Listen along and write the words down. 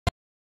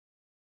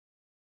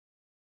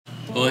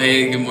Well,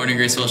 hey, good morning,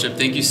 Grace Fellowship.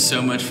 Thank you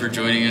so much for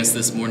joining us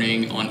this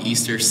morning on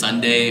Easter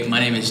Sunday. My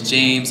name is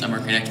James. I'm our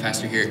Connect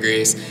pastor here at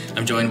Grace.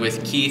 I'm joined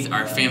with Keith,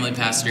 our family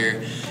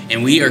pastor,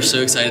 and we are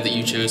so excited that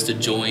you chose to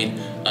join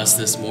us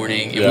this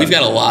morning. And we've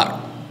got a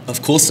lot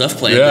of cool stuff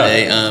planned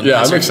today.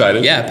 I'm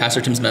excited. Yeah, Pastor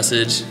Tim's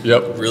message,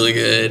 really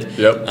good.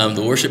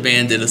 The worship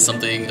band did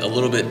something a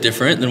little bit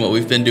different than what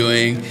we've been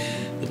doing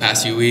the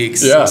past few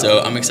weeks. So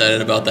I'm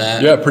excited about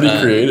that. Yeah, pretty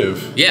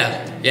creative.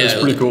 It's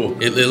pretty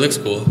cool. It looks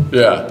cool.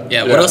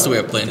 Yeah. What else do we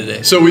have planned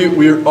today? So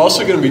we're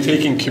also going to be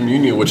taking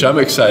communion, which I'm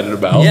excited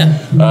about.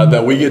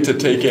 That we get to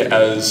take it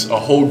as a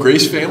whole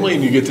Grace family,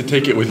 and you get to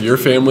take it with your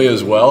family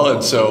as well.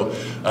 And so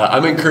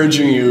I'm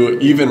encouraging you,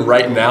 even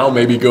right now,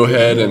 maybe go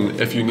ahead and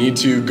if you need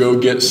to, go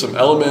get some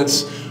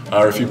elements,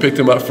 or if you picked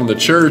them up from the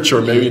church,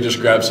 or maybe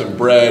just grab some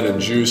bread and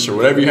juice or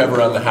whatever you have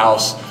around the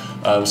house.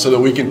 So that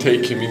we can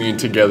take communion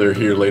together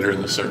here later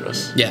in the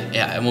service.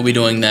 And we'll be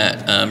doing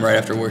that right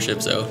after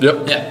worship. So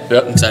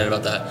I'm excited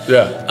about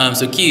that.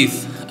 So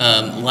Keith,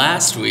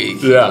 last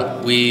week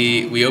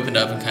we opened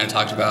up and kind of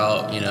talked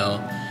about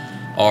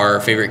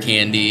our favorite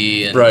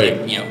candy and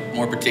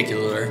more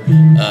particular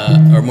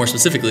or more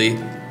specifically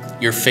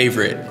your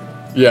favorite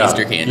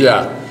Easter candy.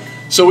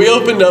 So we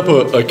opened up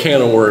a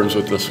can of worms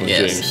with this one,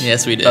 James.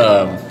 Yes, we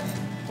did.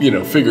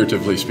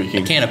 Figuratively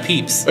speaking. A can of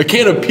Peeps. A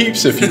can of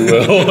Peeps, if you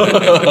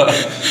will.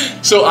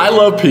 So I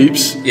love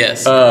Peeps.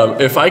 Yes.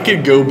 If I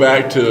could go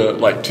back to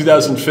like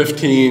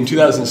 2015,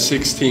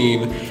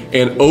 2016,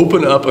 and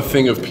open up a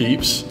thing of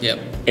Peeps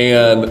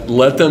and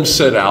let them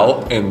sit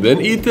out and then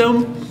eat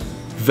them,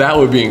 that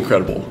would be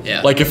incredible.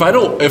 Like if I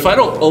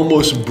don't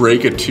almost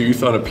break a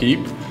tooth on a Peep,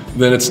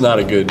 then it's not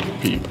a good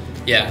Peep.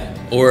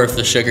 Or if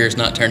the sugar is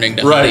not turning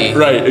to honey.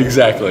 Right,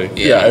 exactly.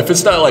 If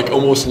it's not like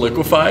almost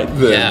liquefied,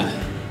 then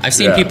I've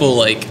seen people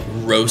like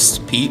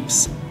roast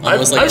Peeps.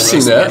 I've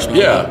seen that.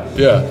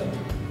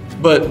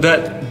 But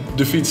that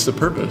defeats the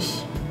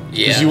purpose.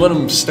 Because you want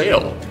them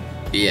stale.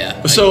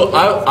 So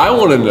I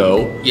want to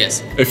know.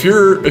 If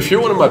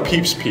you're one of my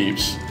Peeps,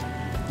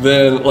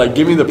 then like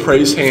give me the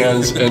praise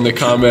hands in the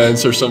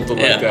comments or something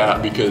like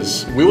that,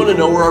 because we want to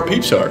know where our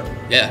Peeps are.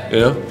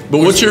 But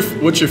what's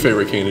your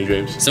favorite candy,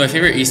 James? So my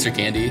favorite Easter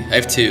candy, I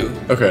have two.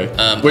 Okay.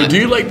 Wait, do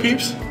you like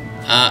Peeps?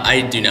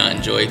 I do not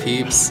enjoy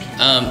Peeps.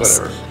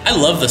 Whatever. I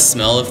love the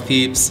smell of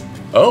Peeps.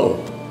 Oh,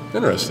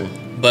 interesting.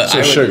 But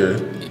sugar.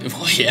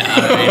 Well, who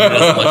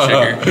doesn't love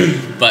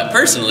sugar? But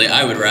personally,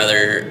 I would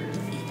rather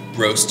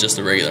roast just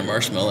a regular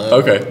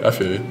marshmallow. Okay, I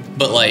feel you.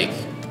 But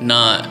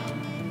not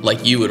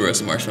like you would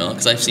roast a marshmallow,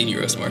 because I've seen you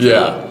roast a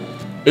marshmallow.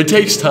 It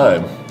takes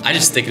time. I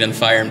just stick it in the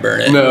fire and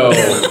burn it. No,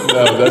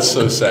 that's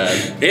so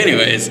sad.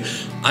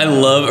 Anyways, I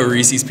love a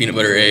Reese's peanut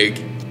butter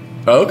egg.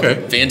 Oh,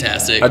 okay.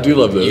 Fantastic. I do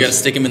love those. You gotta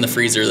stick them in the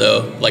freezer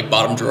though, like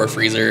bottom drawer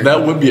freezer.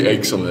 That would be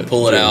excellent.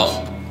 Pull it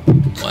out.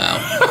 Wow.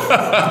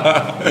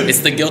 It's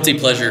the guilty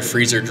pleasure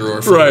freezer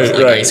drawer for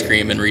ice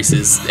cream and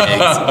Reese's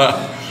eggs.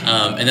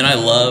 And then I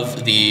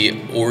love the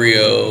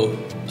Oreo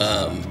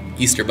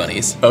Easter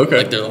bunnies. Okay.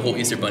 Like the whole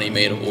Easter bunny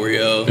made of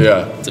Oreo.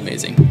 It's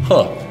amazing.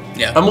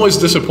 I'm always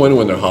disappointed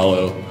when they're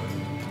hollow.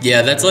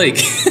 That's like,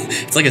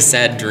 it's like a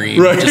sad dream.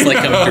 Just like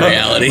coming to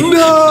reality.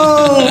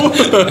 No!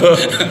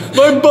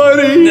 My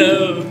buddy!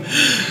 No.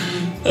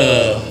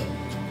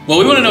 Well,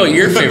 we want to know what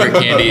your favorite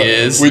candy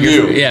is. We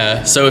do.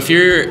 So if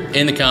you're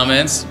in the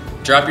comments,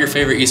 drop your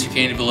favorite Easter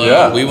candy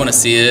below. We want to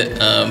see it.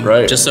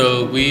 Just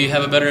so we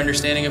have a better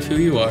understanding of who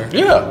you are.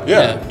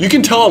 You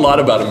can tell a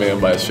lot about a man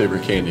by his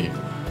favorite candy.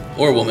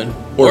 Or woman.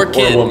 Or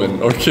kid. Or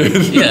woman. Or kid.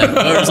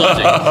 Whoever's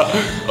watching.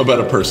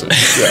 About a person.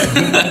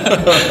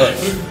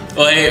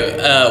 Well,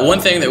 hey,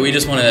 one thing that we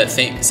just want to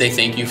say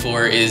thank you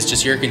for is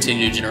just your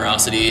continued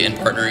generosity in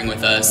partnering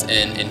with us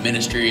in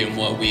ministry and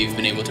what we've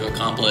been able to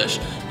accomplish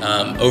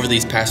over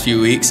these past few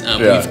weeks.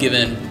 We've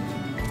given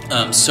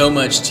so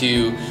much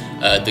to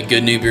the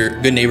Good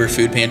Neighbor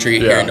Food Pantry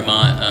here in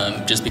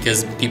DeMont, just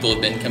because people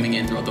have been coming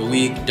in throughout the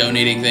week,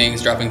 donating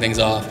things, dropping things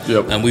off.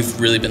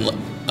 We've really been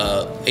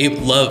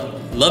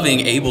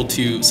able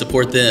to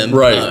support them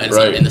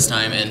in this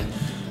time.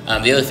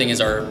 And the other thing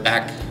is our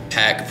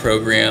backpack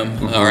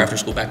program, our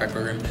after-school backpack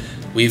program.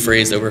 We've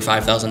raised over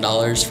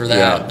 $5,000 for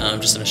that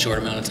just in a short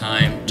amount of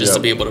time, just to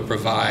be able to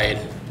provide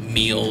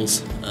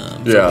meals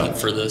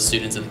for the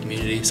students in the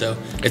community. So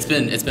it's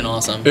been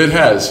awesome. It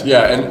has,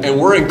 and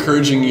we're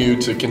encouraging you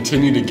to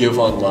continue to give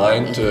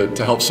online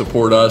to help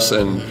support us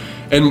and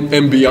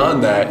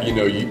beyond that,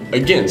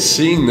 again,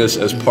 seeing this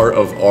as part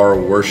of our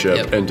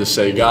worship and to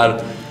say,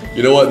 God,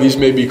 you know what, these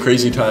may be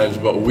crazy times,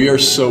 but we are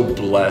so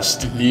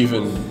blessed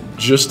even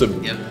just to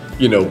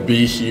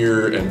be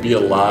here and be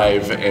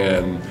alive,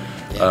 and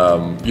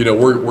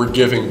we're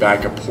giving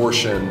back a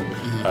portion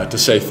to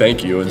say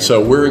thank you. And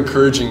so we're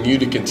encouraging you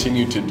to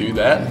continue to do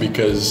that,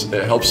 because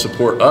it helps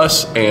support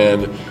us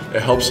and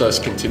it helps us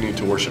continue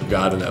to worship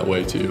God in that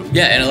way too.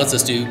 And it lets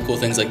us do cool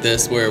things like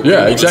this where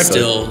we're able to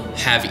still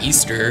have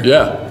Easter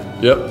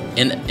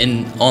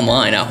in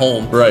online at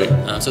home. Right.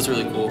 So it's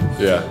really cool.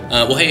 Yeah.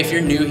 Well, hey, if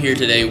you're new here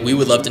today, we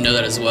would love to know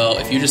that as well.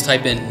 If you just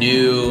type in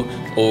new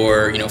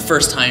or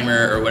first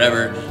timer or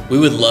whatever, we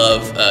would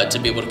love to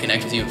be able to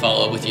connect with you and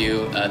follow up with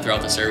you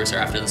throughout the service or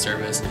after the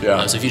service.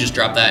 Yeah. So if you just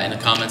drop that in the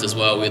comments as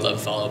well, we'd love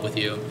to follow up with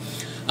you.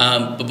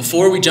 But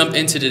before we jump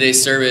into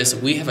today's service,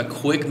 we have a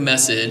quick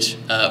message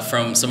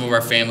from some of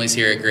our families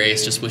here at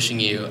Grace, just wishing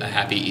you a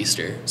happy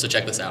Easter. So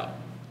check this out.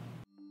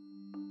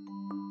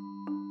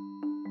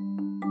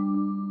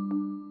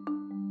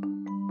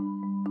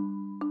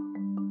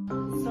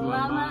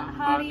 Selamat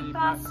Hari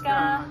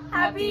Paskah.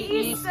 Happy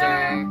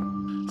Easter.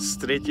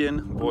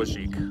 Srećen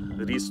Božić,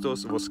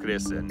 Hristos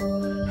Voskresen.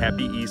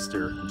 Happy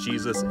Easter,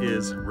 Jesus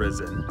is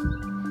risen.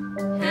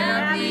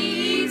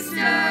 Happy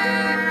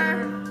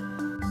Easter.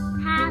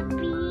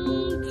 Happy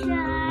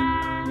Easter.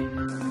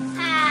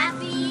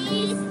 Happy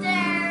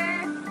Easter.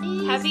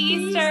 Happy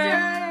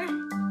Easter.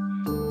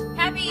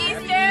 Happy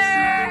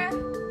Easter.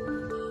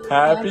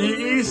 Happy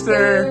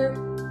Easter.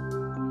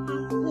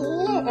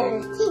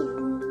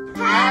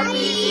 Happy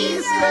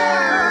Easter.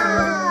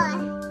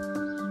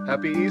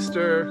 Happy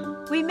Easter.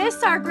 We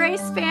miss our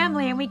Grace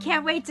family and we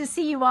can't wait to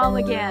see you all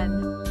again.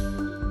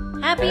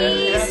 Happy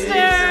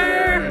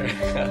Easter.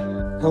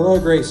 Hello,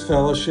 Grace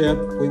Fellowship.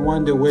 We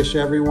wanted to wish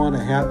everyone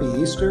a happy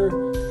Easter,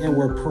 and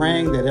we're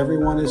praying that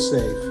everyone is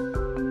safe.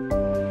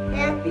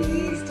 Happy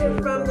Easter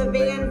from the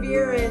Van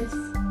Burens.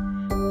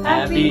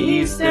 Happy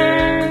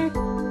Easter.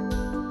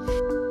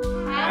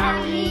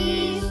 Happy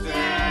Easter.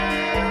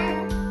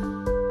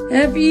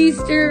 Happy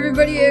Easter,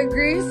 everybody at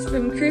Grace,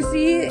 from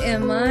Chrissy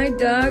and my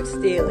dog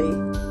Staley.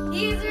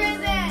 He's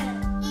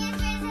risen. He's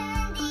risen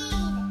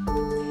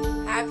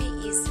indeed. Happy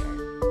Easter.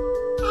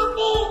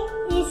 Happy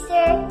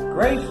Easter.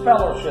 Grace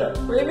Fellowship.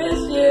 We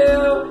miss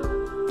you.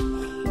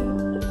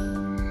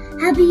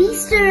 Happy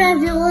Easter,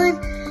 everyone.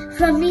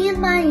 From me and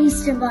my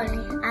Easter Bunny.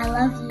 I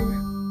love you.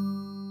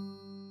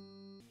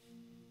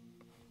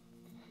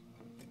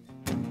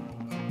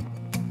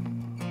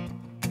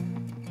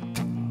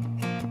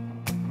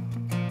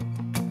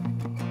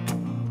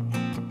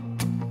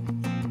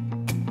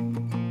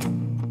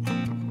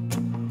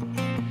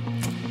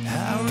 I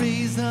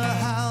raise a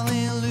hallelujah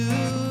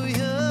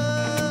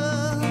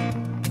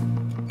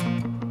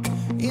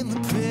in the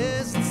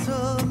presence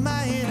of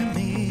my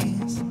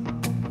enemies.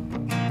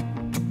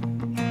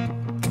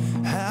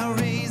 I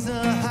raise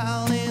a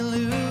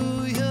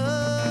hallelujah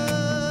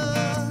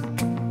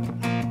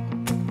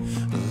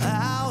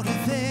louder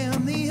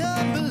than the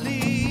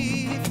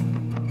unbelief.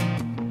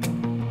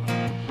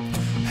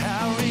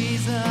 I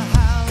raise a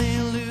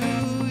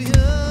hallelujah.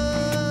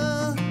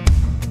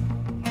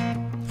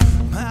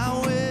 My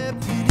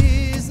weapon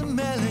is a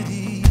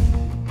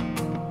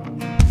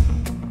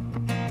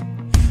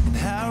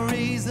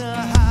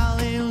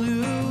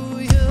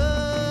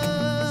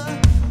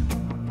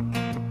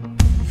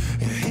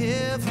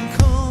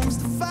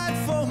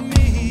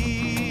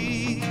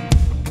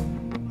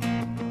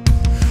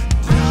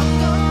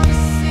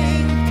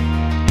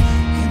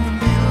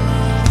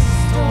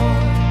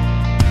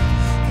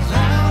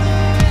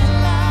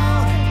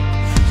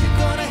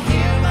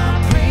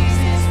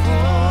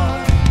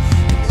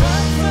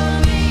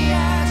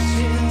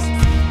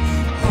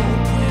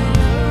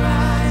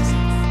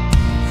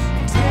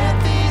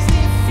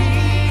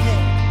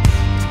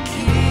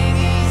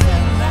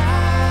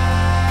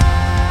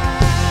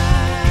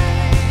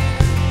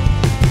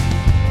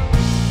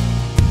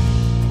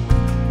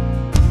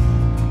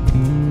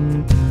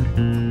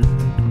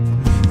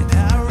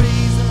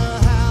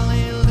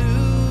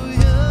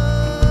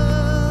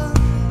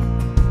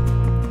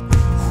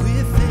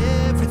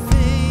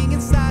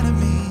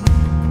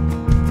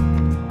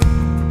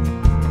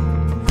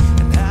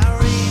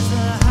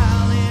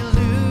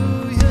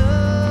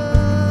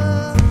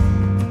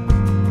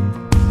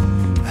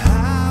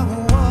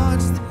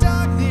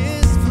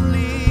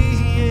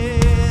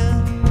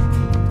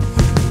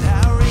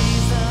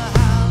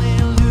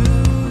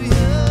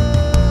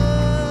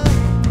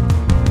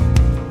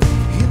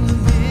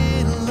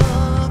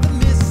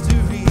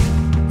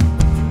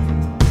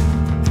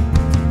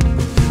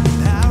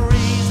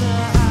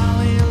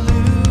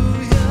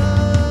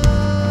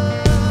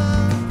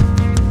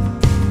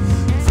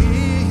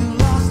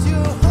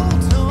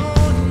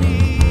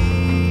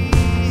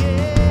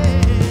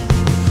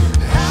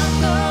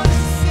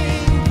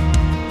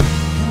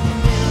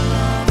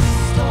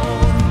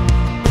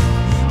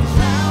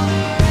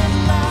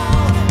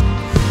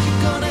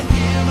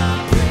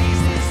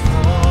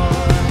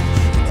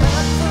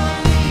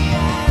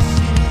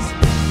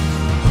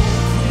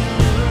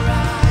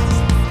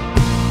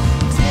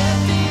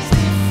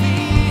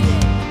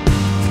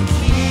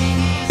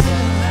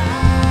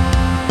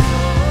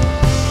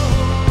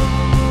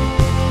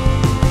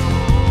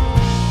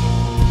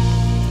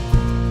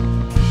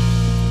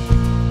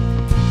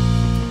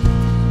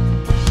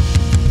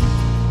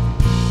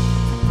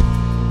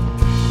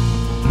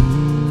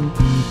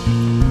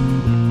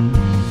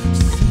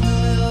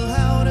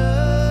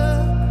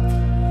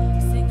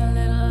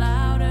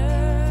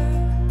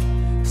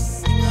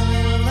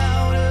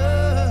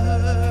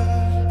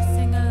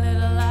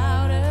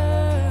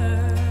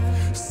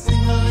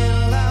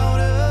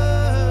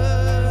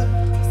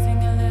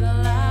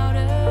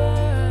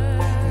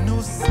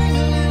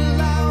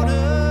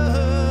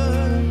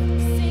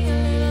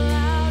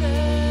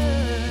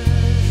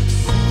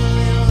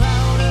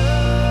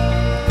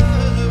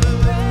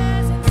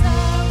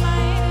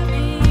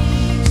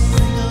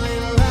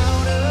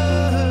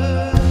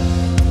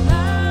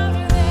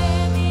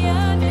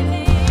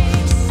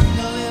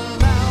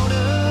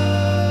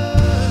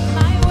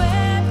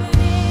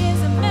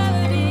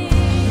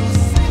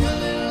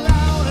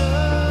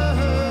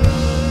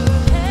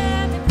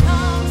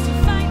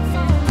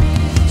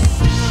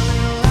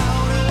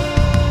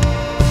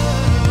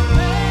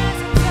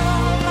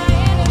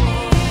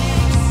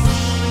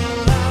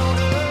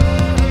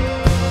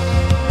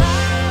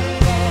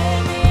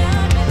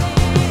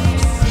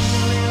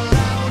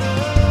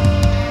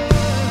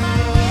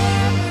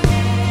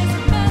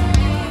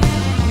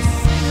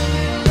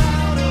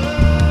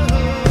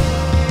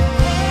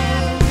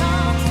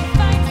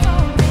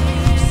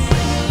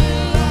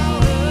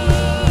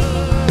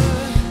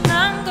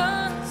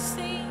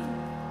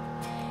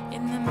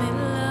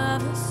middle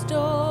of a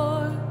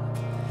storm.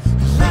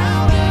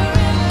 Louder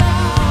and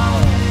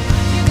louder,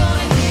 you're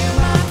gonna hear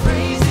my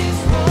praises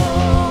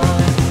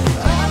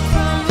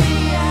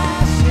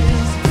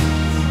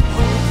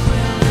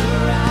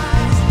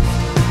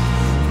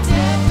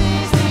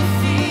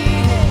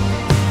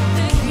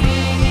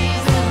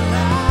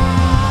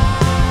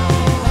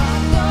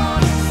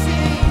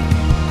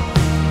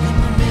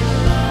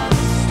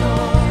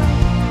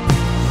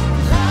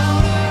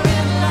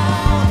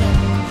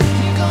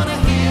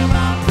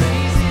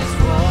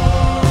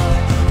roar.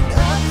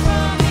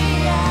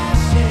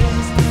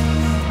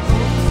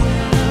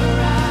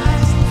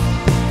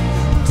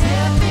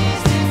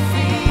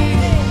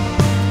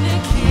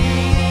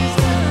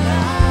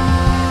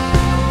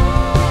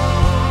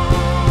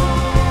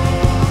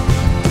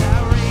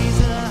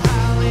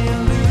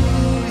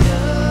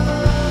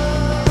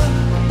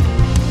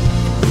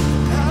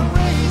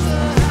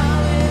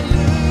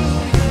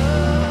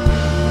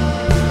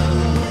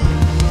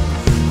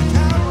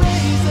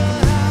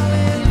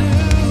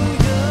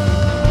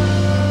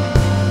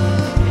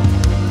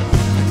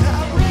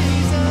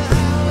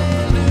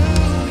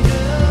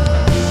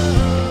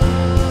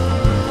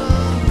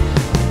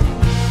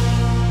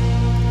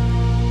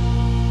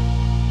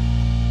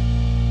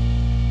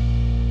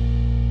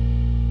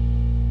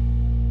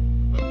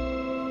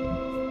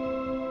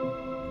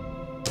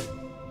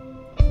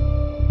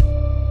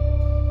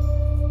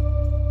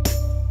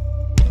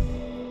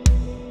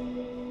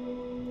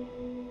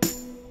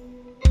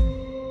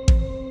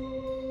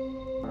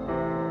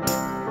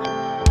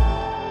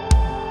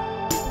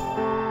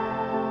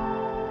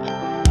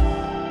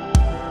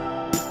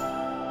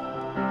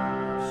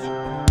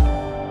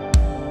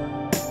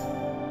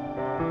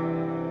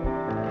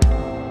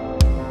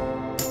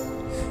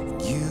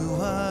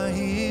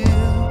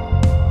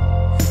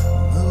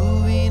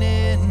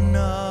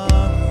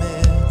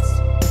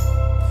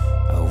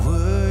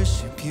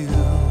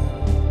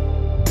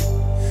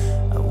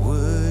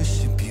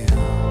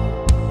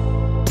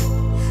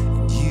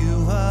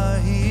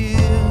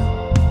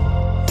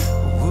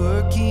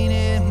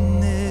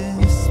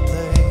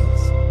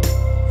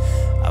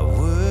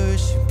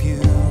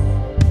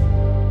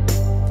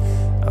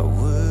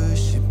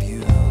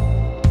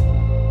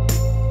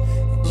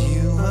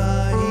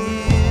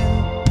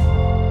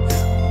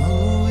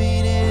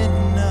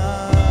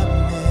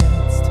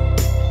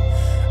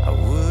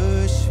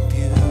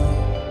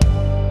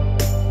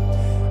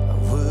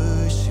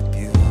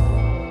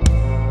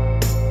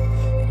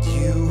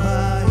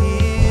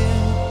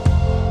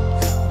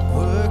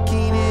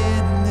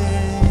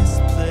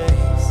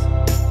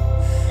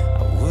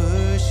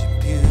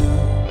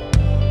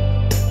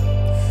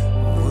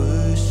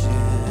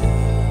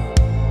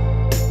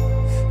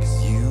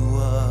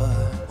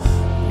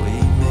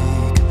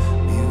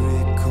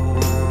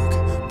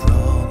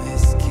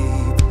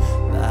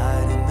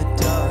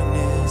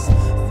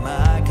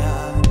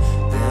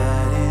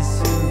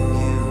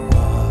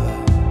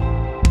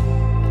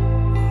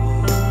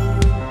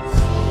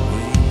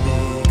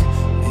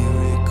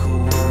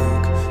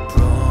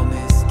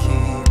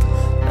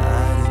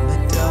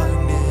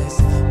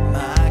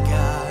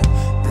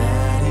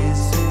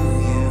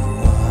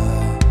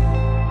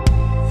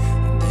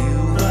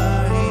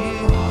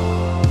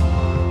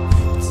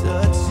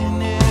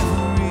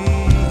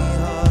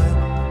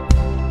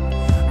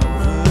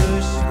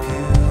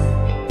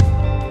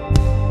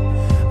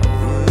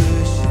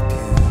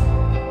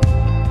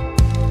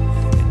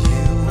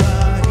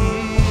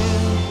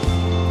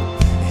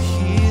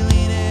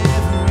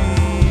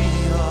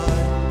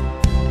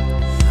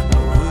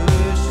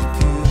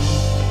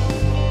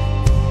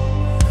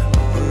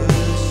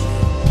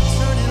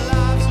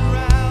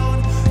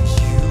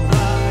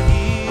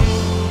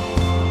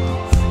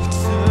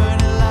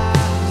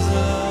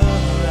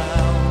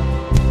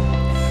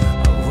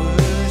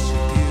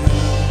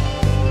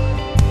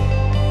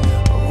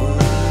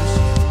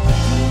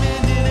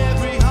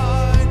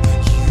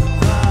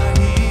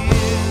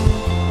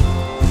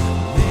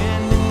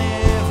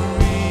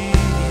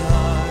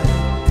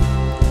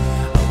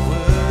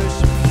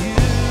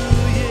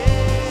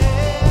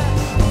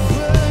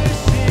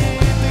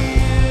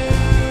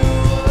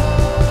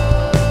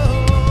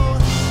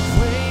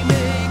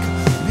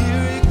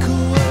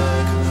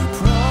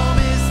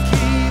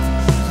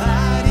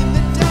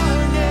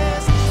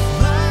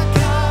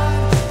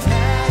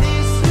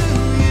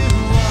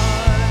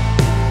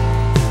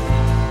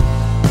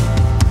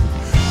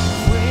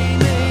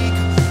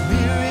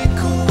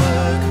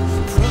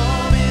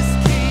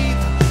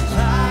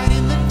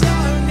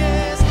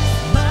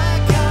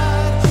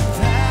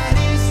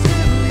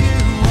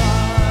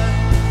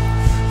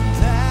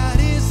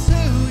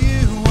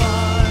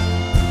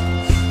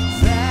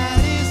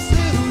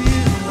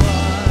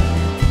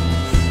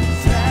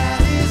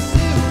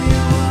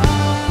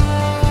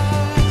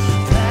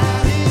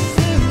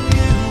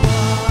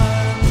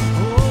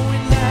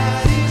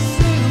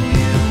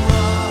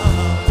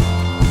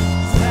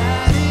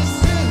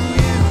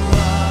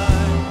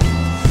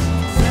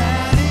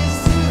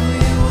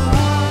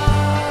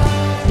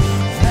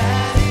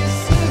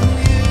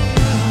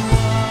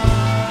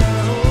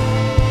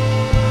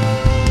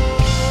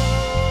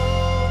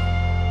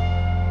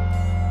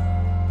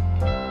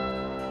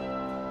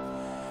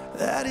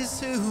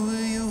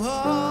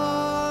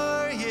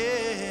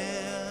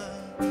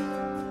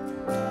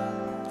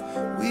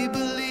 We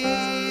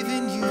believe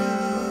in you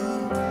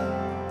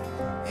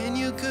and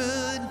your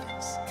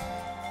goodness.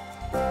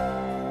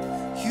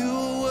 You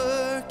are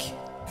working.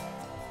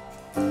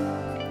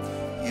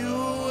 You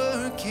are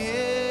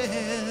working.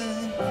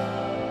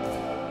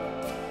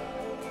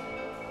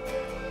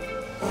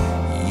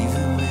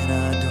 Even when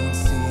I don't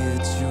see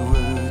it, you're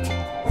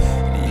working.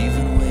 And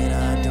even when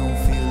I don't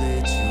feel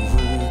it, you're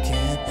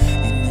working.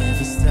 You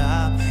never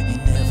stop. You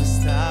never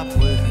stop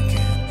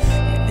working.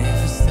 You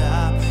never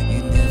stop.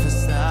 You never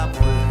stop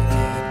working.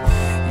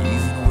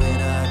 Even when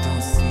I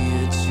don't see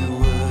it, you're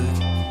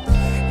working.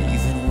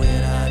 Even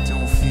when I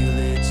don't feel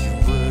it,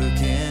 you're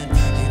working.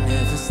 You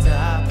never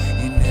stop.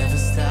 You never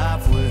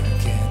stop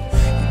working.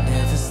 You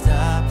never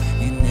stop.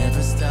 You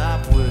never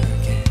stop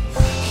working.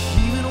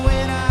 Even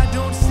when I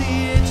don't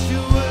see it,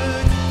 you're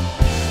working.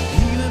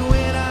 Even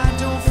when I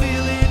don't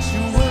feel it,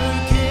 you're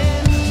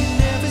working. You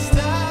never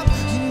stop.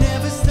 You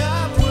never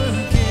stop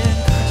working.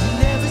 You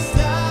never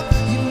stop.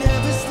 You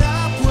never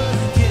stop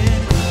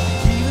working.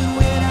 Even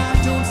when I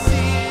don't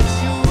see it,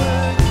 you're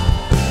working.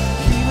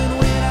 Even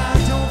when I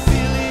don't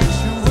feel it,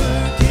 you're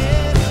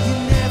working. You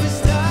never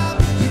stop.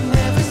 You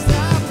never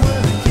stop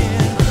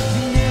working.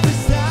 You never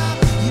stop.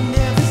 You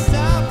never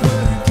stop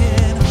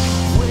working.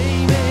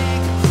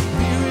 Waymaker,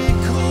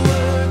 miracle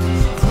work,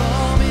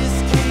 promise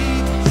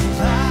keep,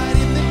 light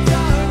in the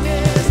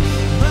darkness.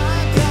 My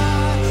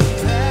God,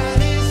 that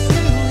is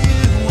who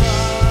you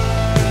are.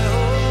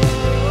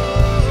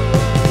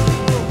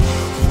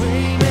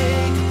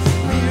 Waymaker,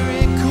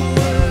 miracle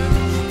work,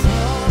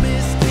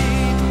 promise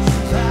keep,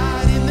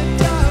 light in the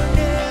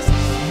darkness.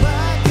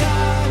 My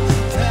God,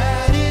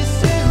 that is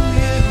who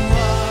you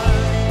are.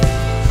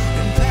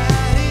 And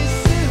that is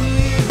who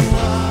you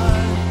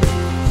are.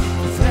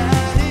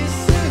 That is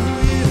who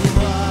you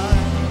are.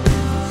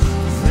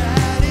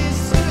 That is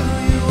who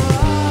you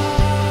are.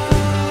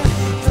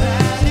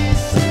 That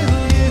is who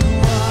you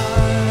are.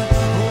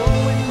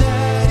 Oh, and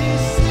that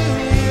is who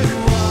you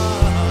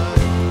are.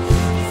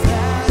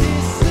 That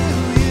is who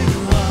you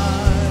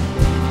are.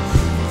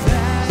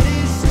 That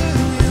is who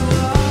you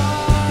are.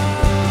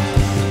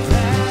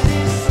 That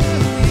is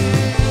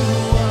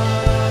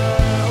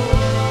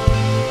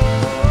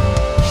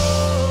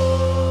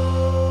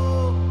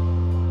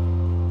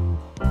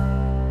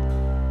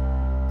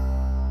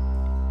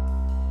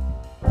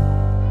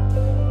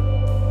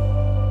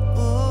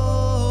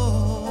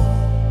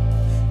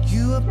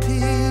you are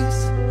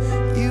peace,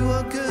 you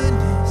are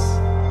goodness,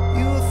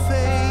 you are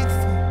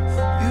faithful,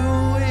 you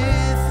are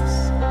with us.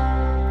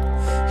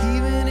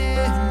 Even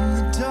in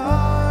the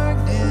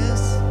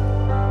darkness,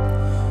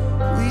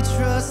 we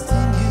trust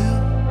in you.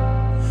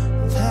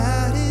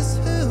 That is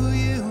who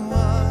you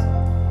are.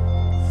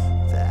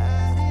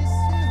 That is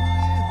who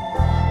you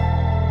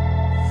are.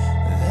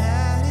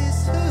 That is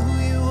who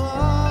you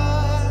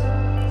are.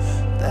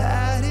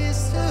 That is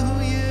who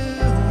you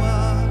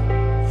are.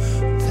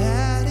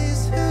 That is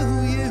who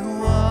you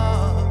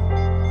are.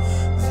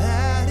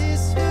 That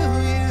is who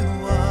you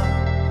are.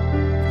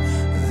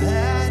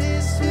 That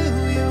is who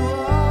you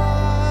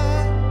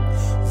are.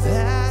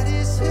 That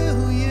is who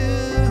you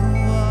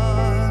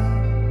are.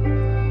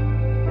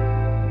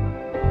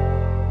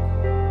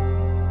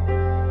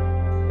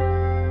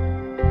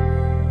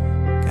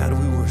 God,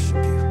 we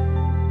worship you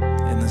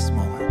in this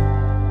moment.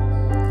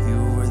 You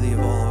are worthy of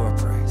all our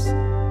praise.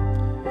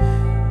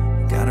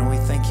 God, and we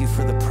thank you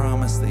for the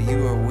promise that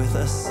you are with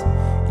us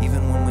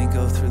even when we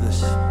go through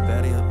this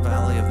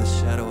valley of the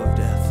shadow of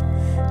death.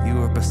 You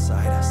are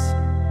beside us.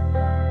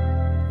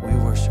 We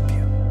worship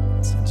you.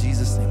 It's in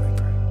Jesus' name we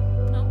pray.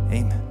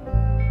 Amen.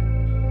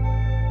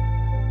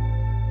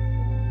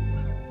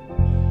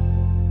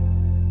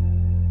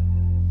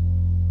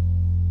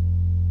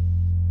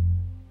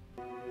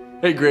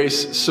 Hey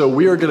Grace, so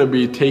we are going to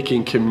be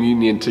taking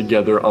communion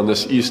together on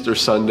this Easter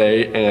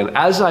Sunday, and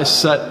as I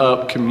set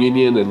up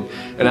communion and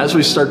as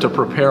we start to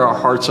prepare our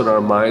hearts and our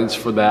minds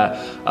for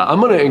that, I'm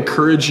going to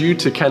encourage you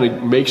to kind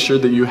of make sure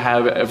that you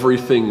have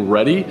everything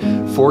ready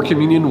for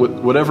communion. With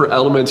whatever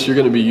elements you're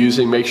going to be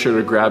using, make sure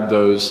to grab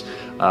those.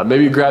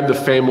 Maybe grab the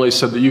family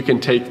so that you can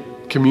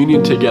take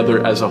communion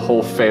together as a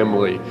whole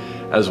family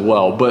as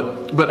well.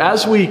 But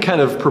as we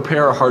kind of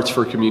prepare our hearts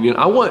for communion,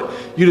 I want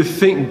you to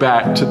think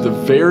back to the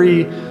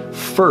very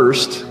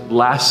first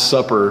Last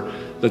Supper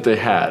that they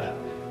had.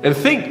 And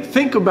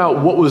think about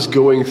what was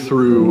going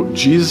through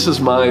Jesus'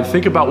 mind.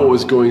 Think about what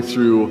was going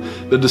through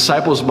the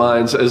disciples'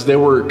 minds as they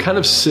were kind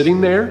of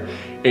sitting there,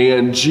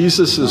 and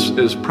Jesus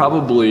is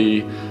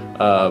probably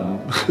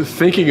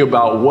thinking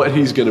about what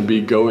he's going to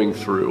be going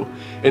through.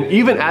 And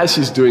even as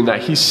he's doing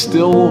that, he's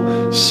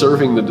still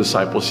serving the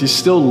disciples. He's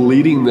still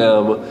leading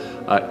them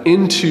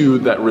into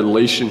that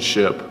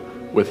relationship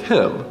with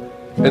him.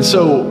 And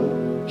so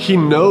he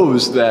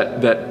knows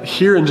that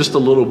here in just a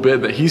little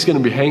bit that he's going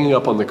to be hanging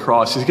up on the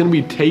cross. He's going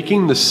to be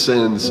taking the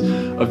sins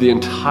of the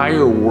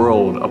entire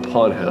world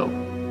upon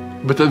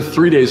him. But then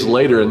 3 days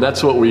later, and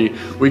that's what we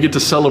get to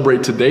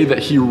celebrate today, that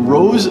he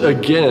rose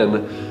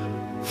again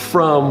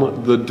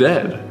from the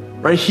dead.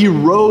 right? He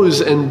rose,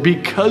 and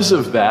because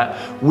of that,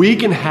 we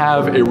can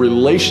have a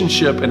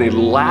relationship and a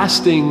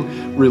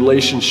lasting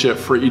relationship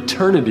for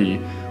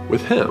eternity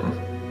with him.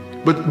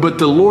 But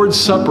the Lord's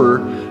Supper,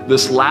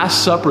 this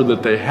Last Supper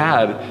that they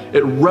had,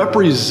 it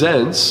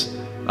represents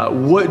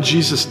what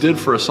Jesus did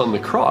for us on the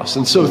cross.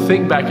 And so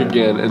think back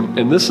again,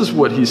 and this is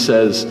what he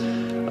says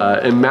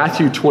in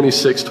Matthew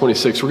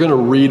 26:26. We're going to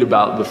read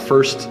about the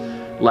first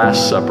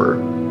Last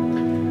Supper.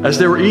 As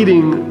they were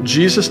eating,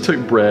 Jesus took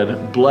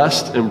bread,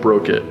 blessed and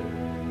broke it,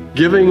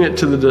 giving it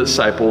to the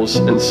disciples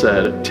and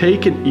said,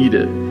 "Take and eat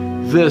it.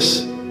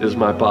 This is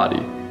my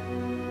body."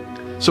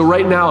 So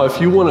right now,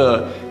 if you want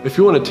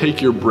to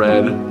take your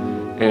bread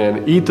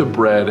and eat the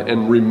bread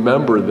and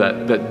remember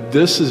that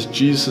this is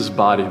Jesus'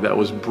 body that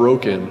was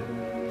broken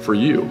for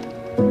you.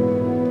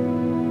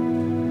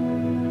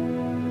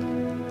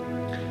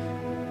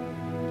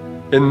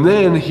 And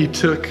then he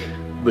took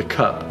the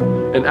cup,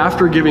 and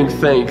after giving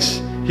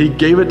thanks, he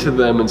gave it to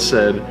them and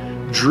said,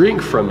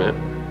 "Drink from it,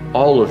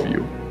 all of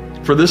you.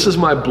 For this is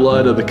my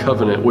blood of the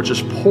covenant, which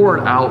is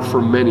poured out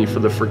for many for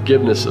the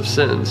forgiveness of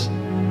sins.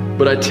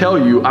 But I tell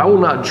you, I will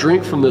not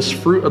drink from this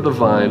fruit of the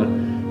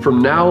vine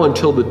from now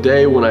until the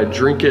day when I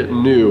drink it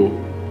new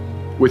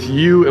with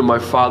you in my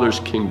Father's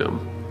kingdom."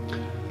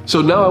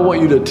 So now I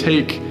want you to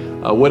take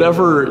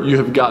whatever you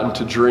have gotten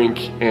to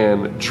drink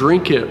and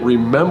drink it,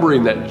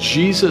 remembering that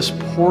Jesus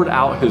poured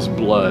out his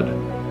blood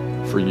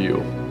for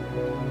you.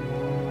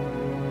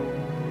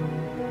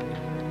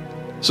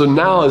 So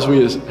now, as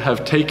we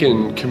have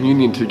taken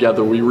communion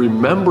together, we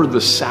remember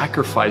the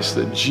sacrifice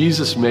that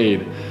Jesus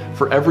made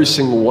for every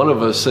single one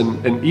of us.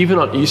 And even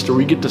on Easter,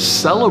 we get to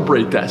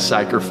celebrate that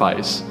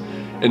sacrifice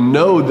and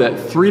know that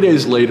 3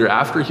 days later,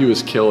 after he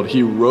was killed,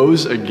 he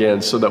rose again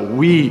so that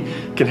we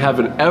can have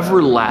an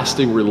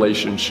everlasting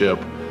relationship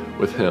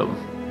with him.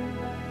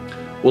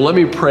 Well, let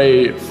me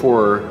pray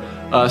for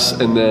us,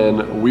 and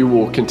then we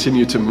will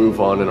continue to move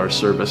on in our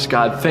service.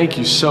 God, thank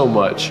you so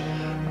much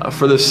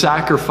for the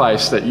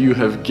sacrifice that you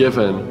have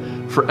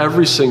given for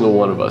every single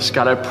one of us.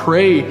 God, I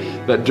pray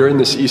that during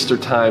this Easter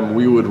time,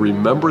 we would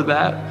remember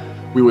that.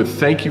 We would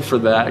thank you for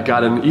that,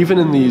 God, and even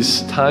in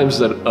these times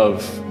that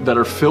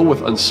are filled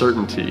with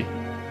uncertainty,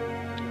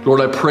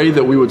 Lord, I pray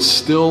that we would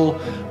still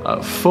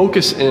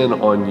focus in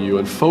on you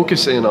and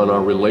focus in on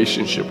our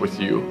relationship with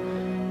you.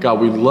 God,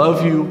 we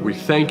love you, we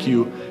thank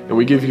you, and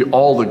we give you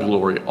all the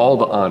glory, all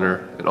the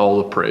honor, and all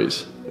the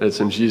praise. And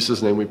it's in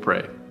Jesus' name we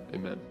pray.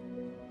 Amen.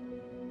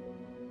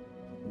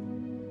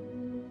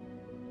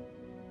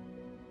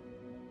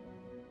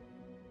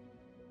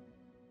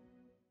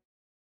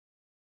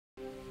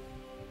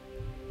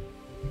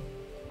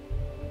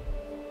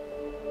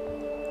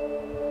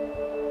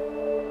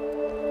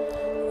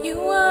 You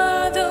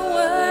are the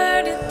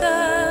Word at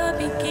the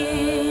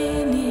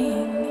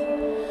beginning,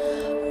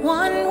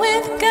 one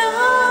with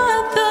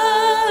God the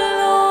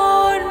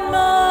Lord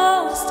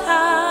Most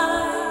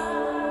High.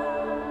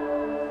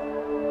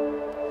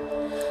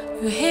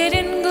 Your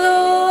hidden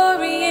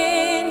glory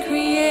in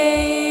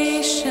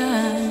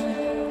creation,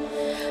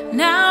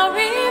 now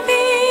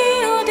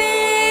revealed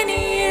in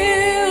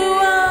you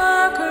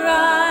are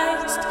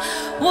Christ.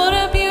 What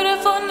a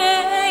beautiful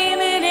name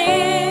it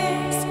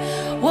is.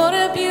 What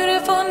a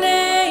beautiful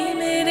name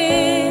it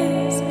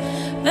is.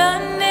 The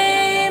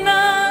name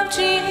of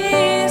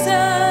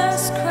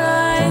Jesus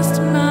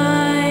Christ,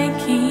 my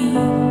King.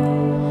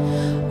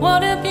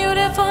 What a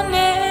beautiful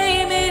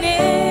name it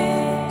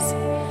is.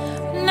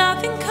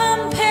 Nothing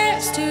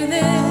compares to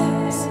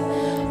this.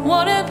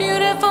 What a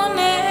beautiful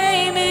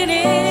name it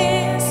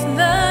is.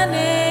 The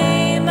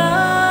name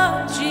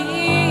of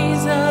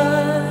Jesus.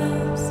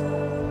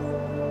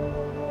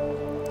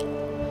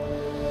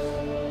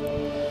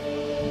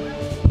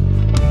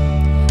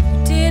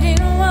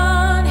 Didn't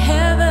want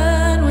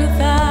heaven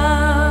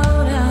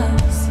without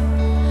us,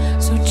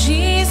 so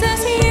Jesus,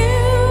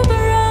 you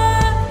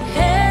brought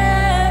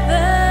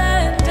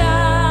heaven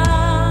down.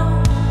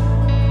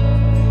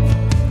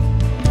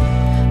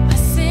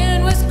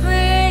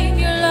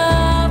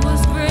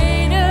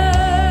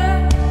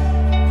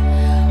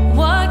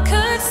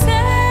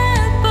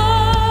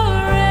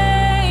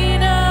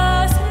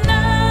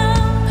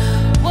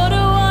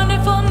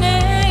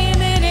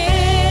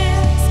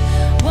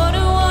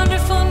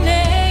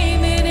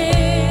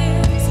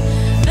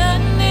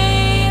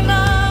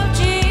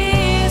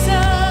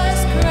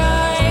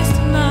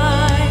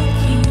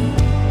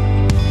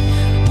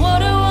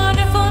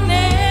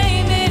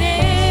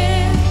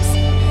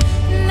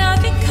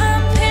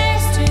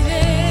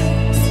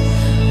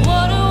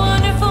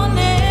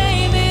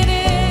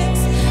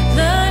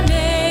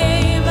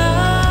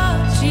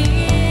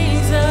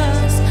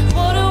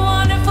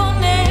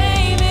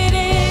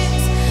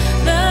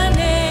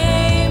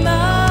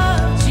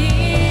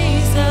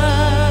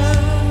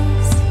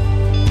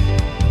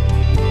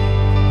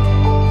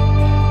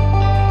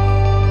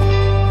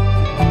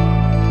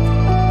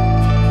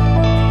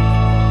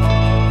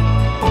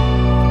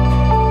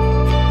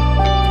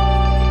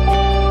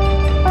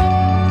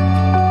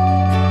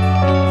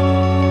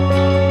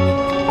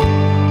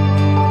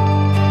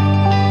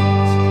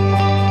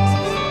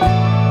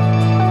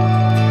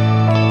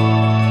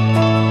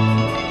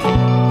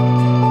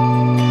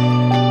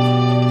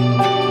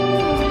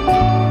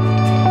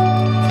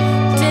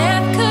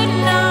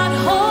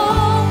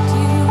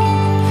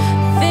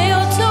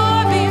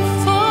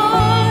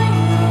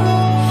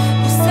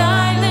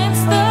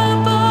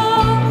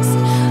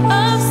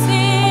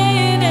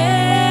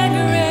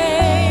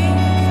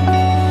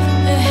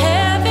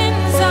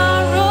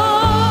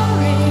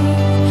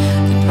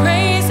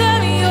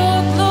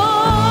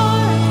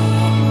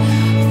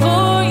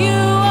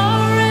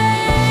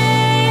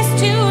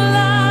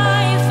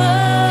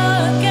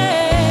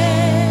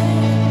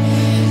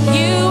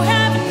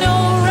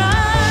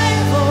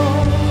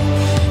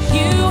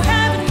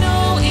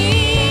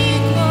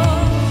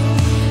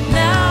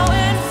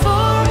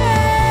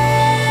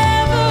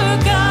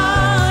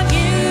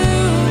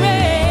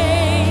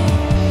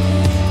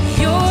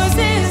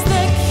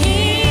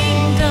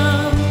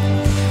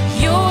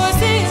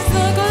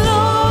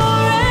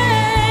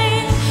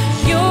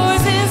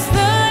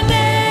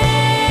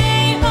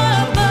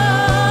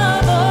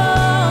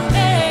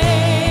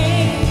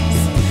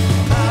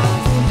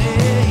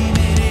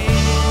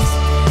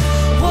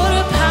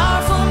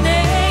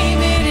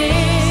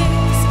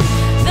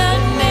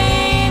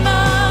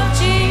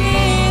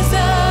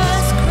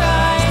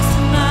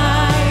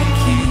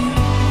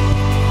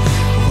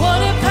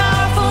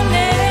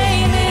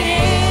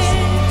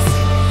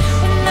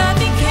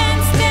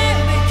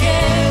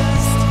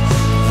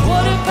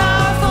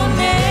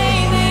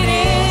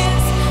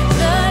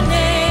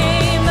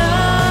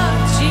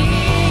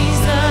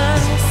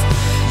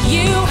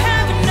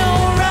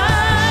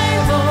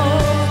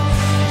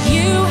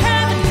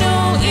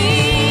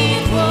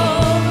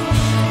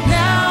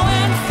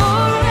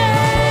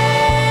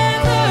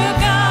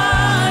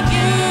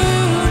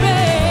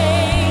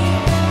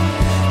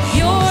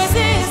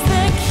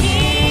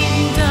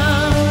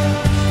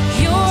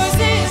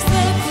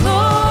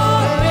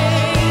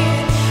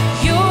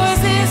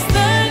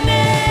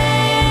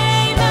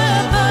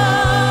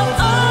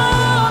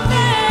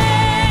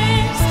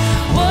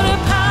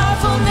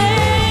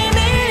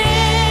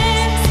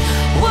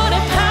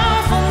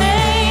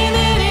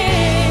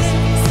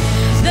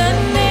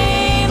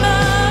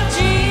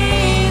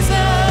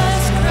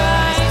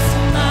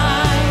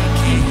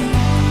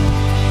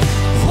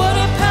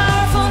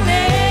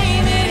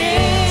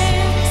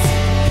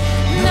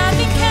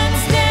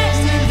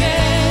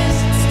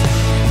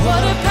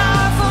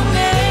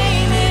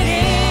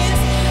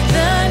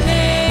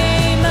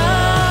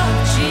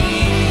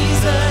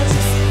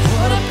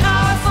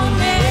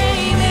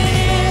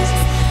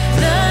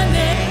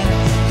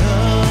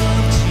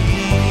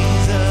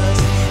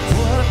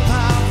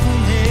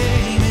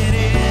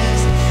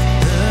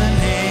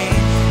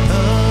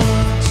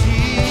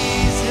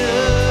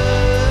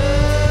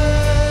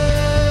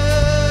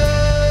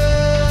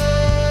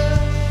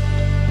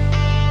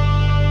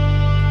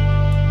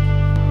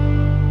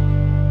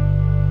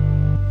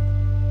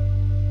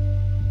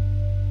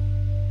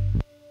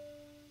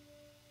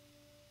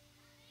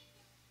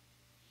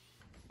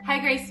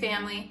 Grace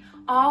family.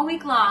 All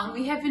week long,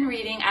 we have been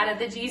reading out of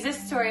the Jesus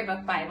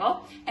Storybook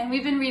Bible, and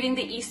we've been reading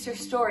the Easter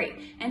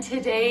story. And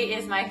today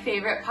is my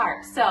favorite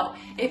part. So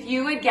if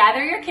you would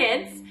gather your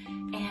kids,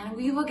 and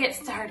we will get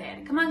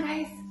started. Come on,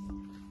 guys.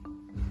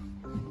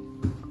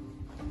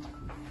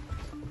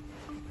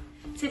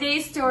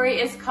 Today's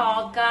story is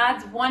called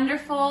God's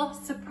Wonderful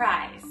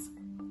Surprise.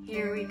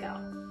 Here we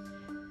go.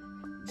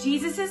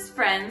 Jesus'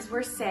 friends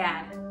were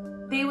sad.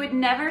 They would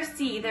never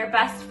see their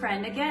best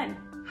friend again.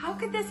 How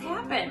could this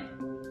happen?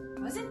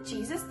 Wasn't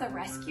Jesus the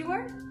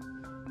rescuer?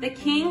 The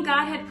king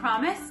God had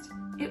promised?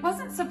 It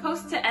wasn't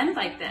supposed to end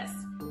like this.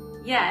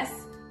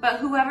 Yes, but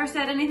whoever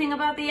said anything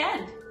about the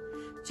end?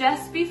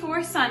 Just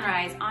before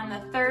sunrise on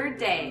the third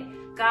day,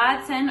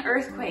 God sent an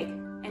earthquake,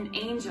 an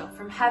angel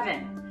from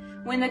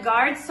heaven. When the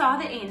guards saw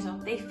the angel,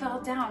 they fell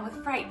down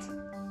with fright.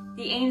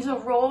 The angel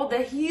rolled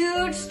a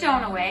huge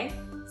stone away,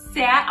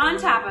 sat on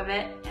top of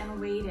it, and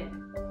waited.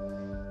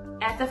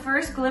 At the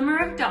first glimmer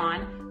of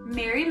dawn,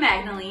 Mary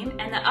Magdalene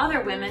and the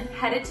other women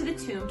headed to the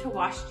tomb to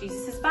wash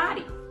Jesus'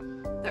 body.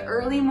 The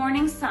early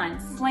morning sun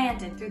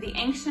slanted through the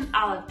ancient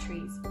olive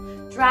trees,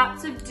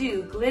 drops of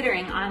dew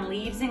glittering on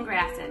leaves and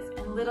grasses,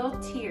 and little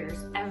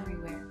tears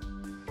everywhere.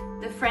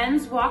 The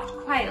friends walked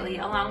quietly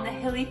along the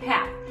hilly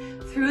path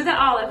through the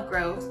olive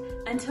groves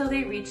until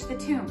they reached the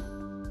tomb,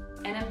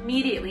 and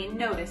immediately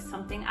noticed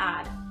something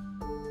odd.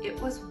 It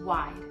was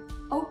wide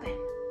open.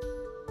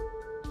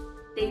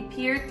 They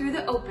peered through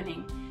the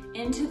opening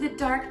into the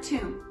dark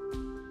tomb.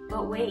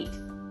 But wait,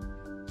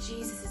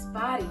 Jesus'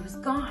 body was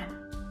gone.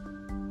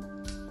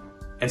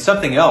 And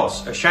something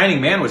else, a shining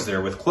man was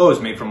there with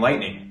clothes made from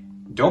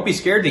lightning. Don't be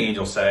scared, the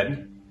angel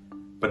said.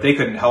 But they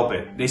couldn't help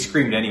it. They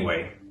screamed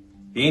anyway.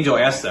 The angel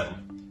asked them,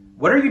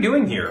 "What are you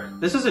doing here?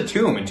 This is a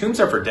tomb, and tombs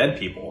are for dead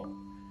people."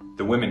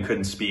 The women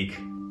couldn't speak.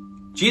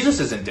 Jesus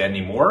isn't dead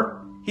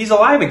anymore. He's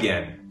alive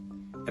again.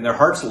 And their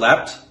hearts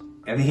leapt,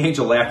 and the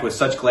angel laughed with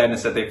such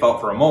gladness that they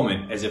felt for a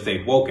moment as if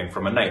they'd woken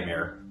from a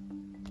nightmare.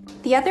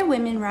 The other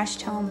women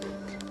rushed home,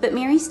 but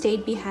Mary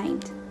stayed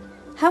behind.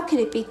 How could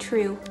it be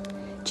true?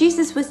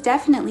 Jesus was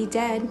definitely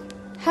dead.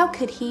 How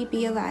could he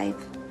be alive?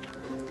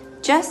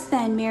 Just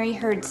then, Mary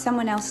heard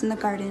someone else in the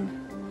garden.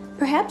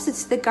 Perhaps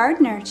it's the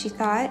gardener, she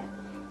thought.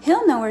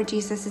 He'll know where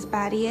Jesus'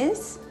 body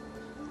is.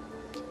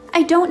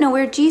 I don't know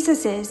where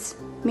Jesus is,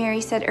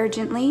 Mary said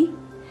urgently.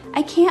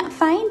 I can't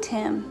find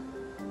him.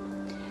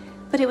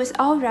 But it was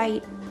all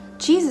right.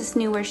 Jesus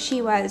knew where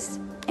she was,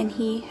 and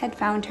he had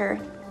found her.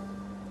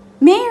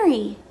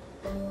 Mary!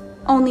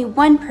 Only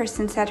one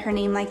person said her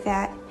name like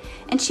that,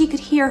 and she could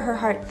hear her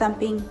heart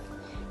thumping.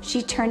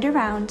 She turned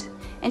around,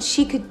 and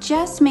she could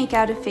just make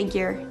out a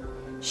figure.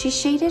 She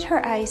shaded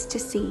her eyes to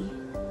see,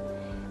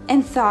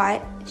 and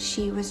thought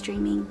she was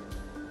dreaming.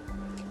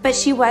 But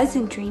she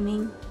wasn't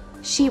dreaming.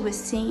 She was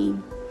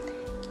seeing.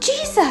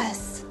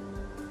 Jesus!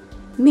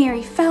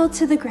 Mary fell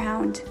to the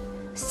ground.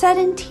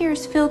 Sudden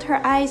tears filled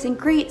her eyes and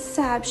great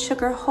sobs shook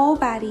her whole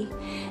body.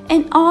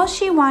 And all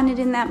she wanted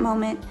in that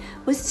moment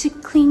was to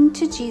cling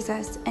to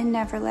Jesus and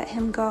never let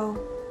him go.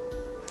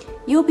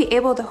 You'll be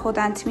able to hold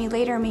on to me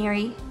later,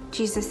 Mary,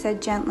 Jesus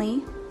said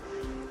gently,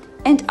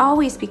 and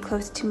always be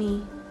close to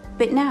me.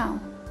 But now,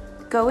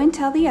 go and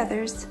tell the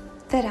others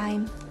that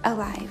I'm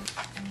alive.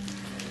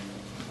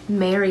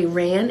 Mary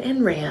ran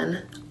and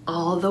ran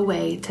all the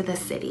way to the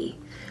city.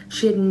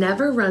 She had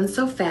never run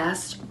so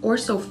fast or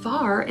so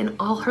far in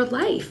all her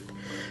life.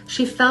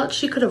 She felt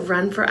she could have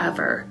run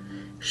forever.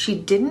 She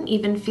didn't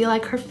even feel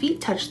like her feet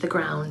touched the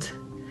ground.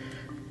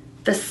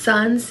 The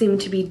sun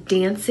seemed to be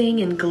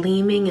dancing and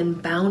gleaming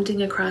and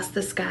bounding across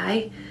the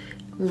sky,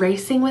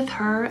 racing with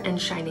her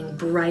and shining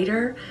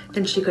brighter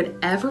than she could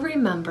ever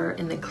remember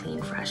in the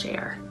clean, fresh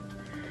air.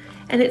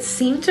 And it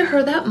seemed to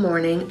her that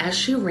morning as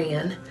she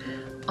ran,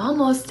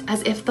 almost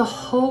as if the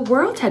whole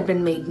world had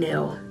been made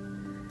new.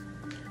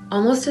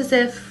 Almost as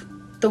if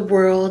the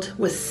world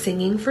was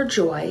singing for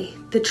joy,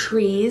 the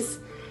trees,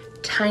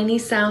 tiny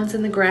sounds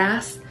in the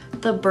grass,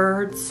 the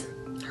birds,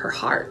 her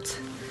heart.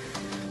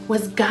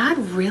 Was God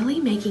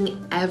really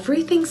making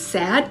everything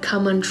sad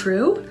come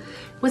untrue?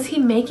 Was he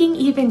making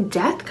even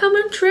death come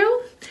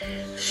untrue?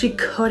 She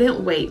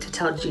couldn't wait to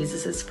tell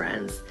Jesus'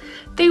 friends.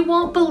 They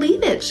won't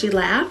believe it, she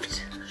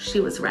laughed. She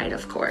was right,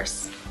 of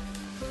course.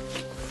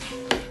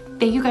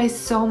 Thank you guys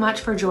so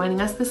much for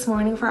joining us this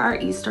morning for our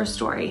Easter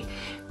story.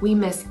 We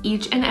miss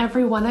each and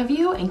every one of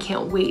you and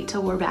can't wait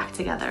till we're back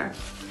together.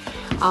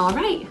 All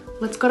right,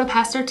 let's go to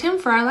Pastor Tim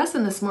for our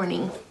lesson this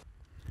morning.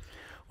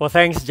 Well,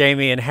 thanks,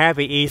 Jamie, and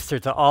happy Easter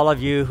to all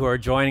of you who are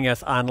joining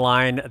us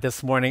online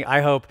this morning.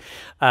 I hope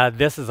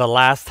this is the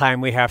last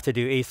time we have to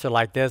do Easter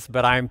like this,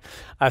 but I'm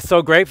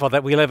so grateful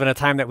that we live in a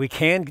time that we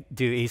can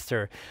do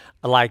Easter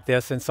like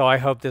this, and so I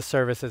hope this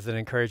service is an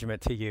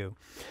encouragement to you.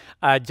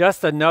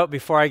 Just a note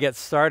before I get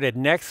started,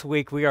 next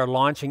week we are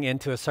launching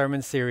into a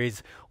sermon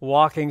series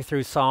walking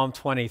through Psalm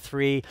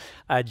 23.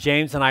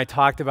 James and I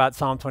talked about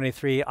Psalm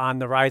 23 on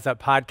the Rise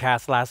Up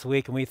podcast last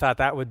week, and we thought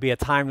that would be a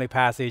timely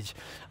passage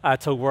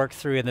to work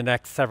through in the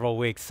next several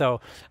weeks.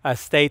 So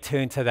stay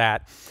tuned to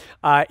that.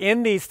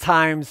 In these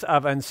times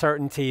of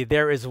uncertainty,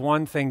 there is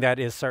one thing that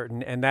is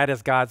certain, and that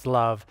is God's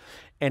love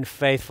and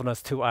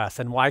faithfulness to us.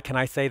 And why can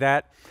I say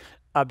that?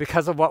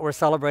 Because of what we're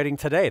celebrating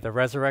today, the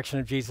resurrection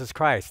of Jesus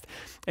Christ.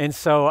 And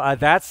so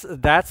that's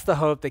the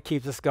hope that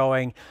keeps us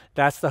going.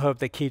 That's the hope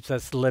that keeps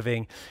us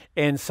living.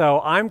 And so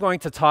I'm going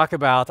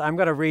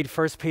to read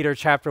 1 Peter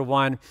chapter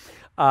 1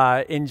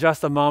 in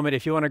just a moment.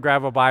 If you want to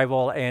grab a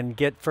Bible and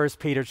get 1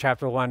 Peter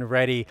chapter 1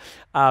 ready.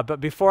 But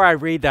before I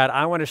read that,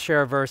 I want to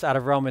share a verse out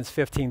of Romans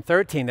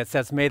 15:13 that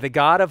says, "May the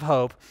God of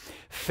hope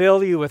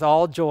fill you with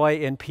all joy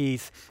and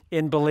peace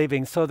in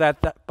believing, so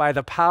that by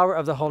the power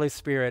of the Holy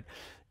Spirit,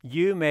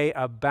 you may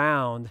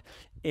abound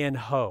in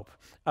hope."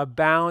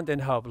 Abound in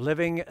hope.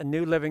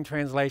 New Living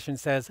Translation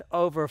says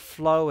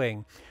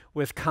overflowing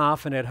with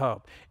confident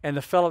hope. And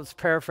the Phillips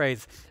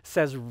paraphrase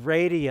says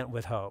radiant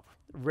with hope.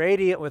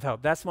 Radiant with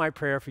hope. That's my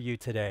prayer for you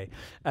today,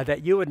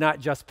 that you would not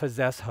just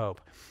possess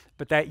hope,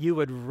 but that you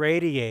would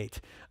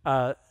radiate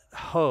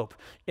hope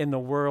in the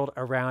world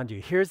around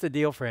you. Here's the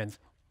deal, friends.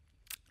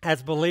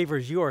 As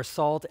believers, you are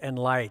salt and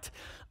light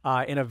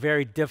in a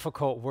very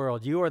difficult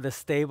world. You are the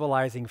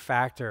stabilizing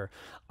factor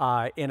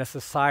in a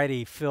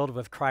society filled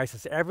with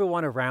crisis.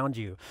 Everyone around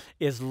you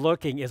is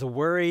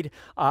worried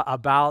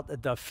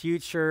about the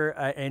future,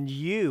 and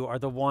you are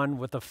the one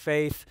with the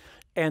faith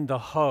and the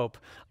hope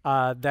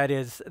that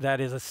is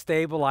a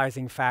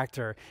stabilizing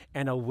factor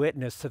and a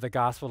witness to the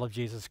gospel of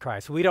Jesus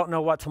Christ. We don't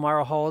know what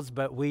tomorrow holds,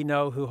 but we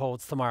know who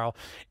holds tomorrow.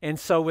 And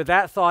so with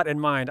that thought in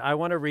mind, I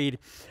want to read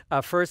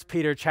 1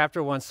 Peter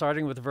chapter 1,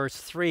 starting with verse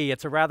 3.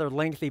 It's a rather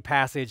lengthy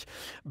passage,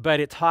 but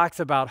it talks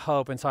about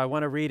hope, and so I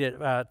want to read it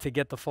to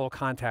get the full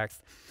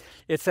context.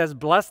 It says,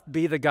 "Blessed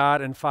be the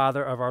God and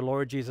Father of our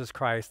Lord Jesus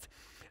Christ.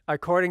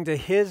 According to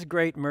his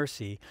great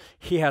mercy,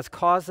 he has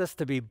caused us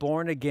to be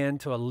born again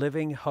to a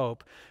living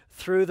hope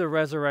through the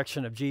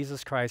resurrection of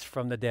Jesus Christ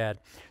from the dead,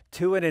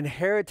 to an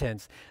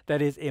inheritance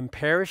that is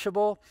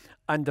imperishable,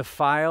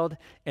 undefiled,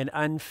 and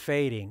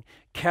unfading,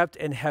 kept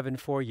in heaven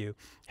for you,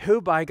 who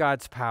by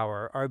God's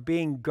power are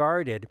being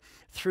guarded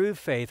through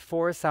faith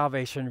for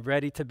salvation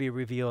ready to be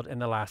revealed in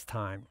the last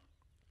time.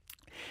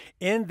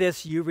 In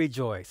this you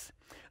rejoice,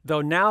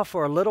 though now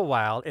for a little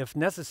while, if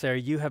necessary,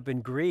 you have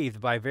been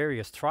grieved by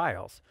various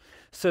trials,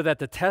 so that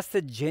the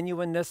tested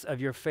genuineness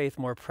of your faith,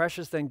 more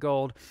precious than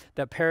gold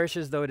that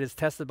perishes though it is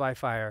tested by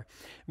fire,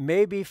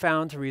 may be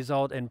found to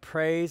result in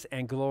praise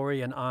and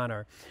glory and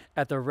honor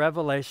at the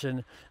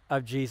revelation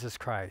of Jesus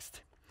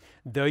Christ.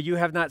 Though you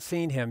have not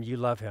seen him, you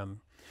love him.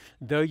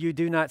 Though you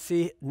do not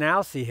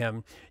now see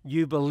him,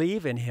 you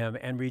believe in him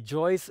and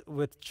rejoice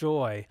with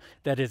joy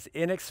that is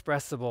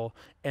inexpressible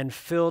and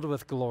filled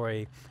with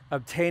glory,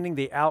 obtaining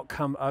the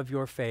outcome of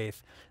your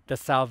faith, the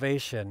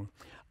salvation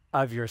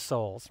of your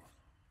souls."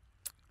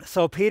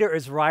 So Peter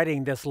is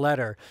writing this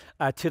letter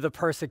to the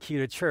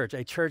persecuted church,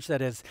 a church that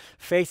is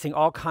facing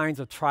all kinds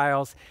of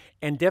trials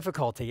and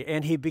difficulty.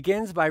 And he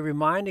begins by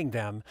reminding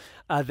them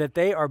that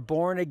they are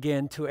born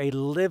again to a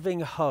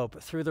living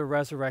hope through the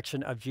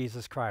resurrection of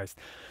Jesus Christ.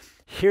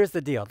 Here's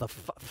the deal. The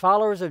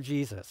followers of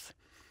Jesus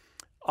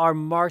are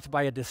marked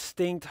by a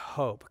distinct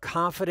hope,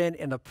 confident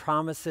in the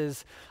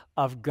promises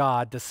of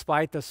God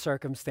despite the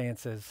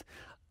circumstances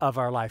of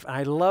our life. And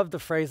I love the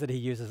phrase that he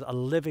uses, a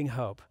living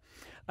hope.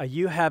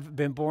 You have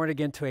been born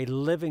again to a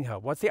living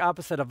hope. What's the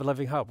opposite of a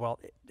living hope? Well,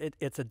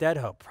 it's a dead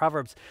hope.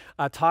 Proverbs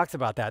talks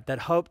about that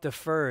hope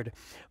deferred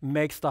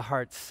makes the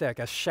heart sick.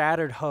 A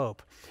shattered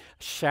hope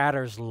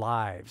shatters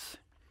lives.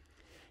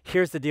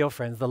 Here's the deal,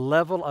 friends. The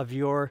level of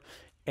your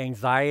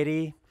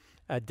anxiety,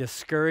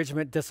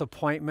 discouragement,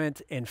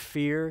 disappointment, and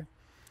fear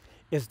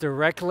is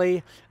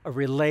directly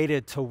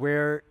related to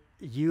where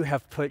you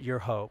have put your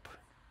hope.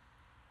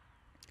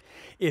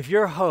 If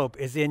your hope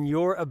is in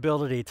your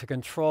ability to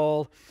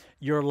control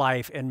your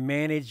life and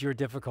manage your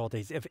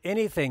difficulties, if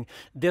anything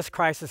this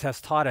crisis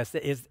has taught us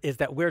is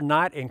that we're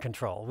not in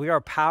control. We are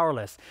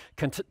powerless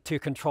to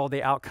control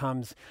the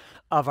outcomes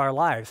of our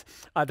lives.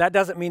 That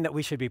doesn't mean that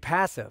we should be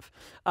passive,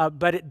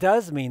 but it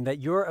does mean that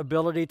your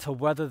ability to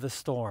weather the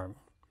storm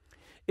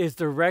is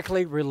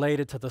directly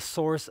related to the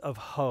source of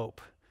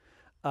hope.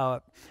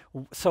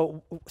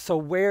 So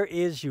where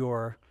is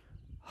your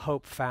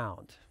hope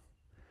found?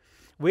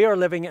 We are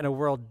living in a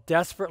world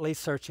desperately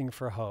searching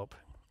for hope,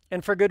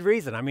 and for good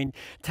reason. I mean,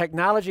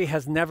 technology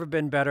has never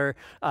been better.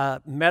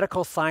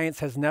 Medical science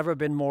has never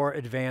been more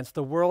advanced.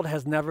 The world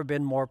has never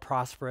been more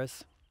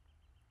prosperous.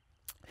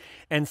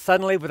 And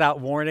suddenly, without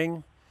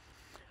warning,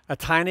 a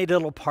tiny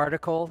little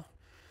particle,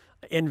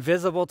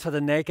 invisible to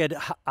the naked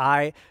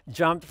eye,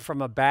 jumped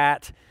from a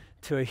bat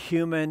to a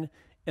human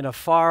in a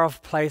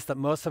far-off place that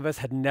most of us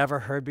had never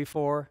heard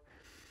before.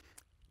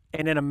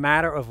 And in a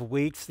matter of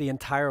weeks, the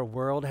entire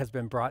world has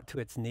been brought to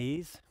its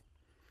knees.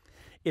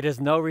 It is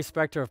no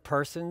respecter of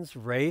persons,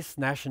 race,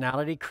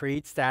 nationality,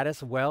 creed,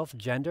 status, wealth,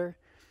 gender.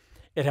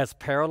 It has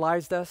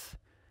paralyzed us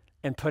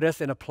and put us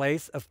in a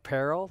place of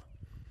peril.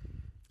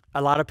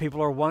 A lot of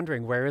people are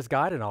wondering, where is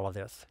God in all of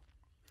this?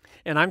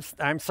 And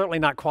I'm certainly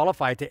not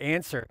qualified to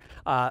answer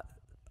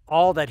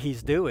all that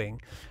he's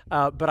doing,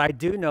 but I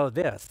do know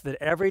this, that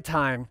every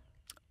time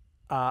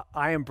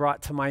I am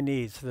brought to my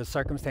knees to the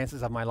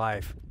circumstances of my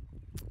life,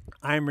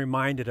 I am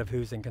reminded of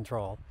who's in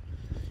control.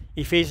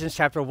 Ephesians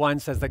chapter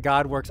 1 says that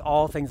God works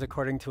all things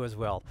according to his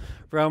will.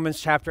 Romans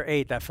chapter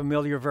 8, that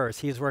familiar verse,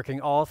 he is working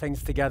all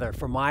things together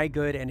for my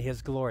good and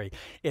his glory.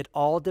 It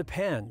all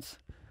depends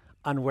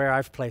on where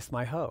I've placed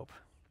my hope.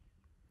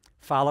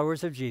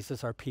 Followers of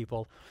Jesus are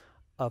people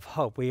of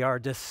hope. We are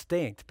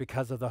distinct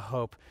because of the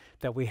hope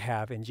that we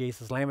have in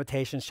Jesus.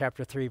 Lamentations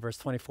chapter 3 verse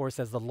 24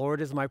 says, the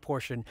Lord is my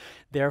portion,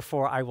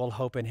 therefore I will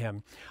hope in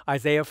him.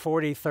 Isaiah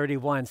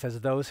 40:31 says,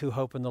 those who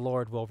hope in the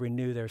Lord will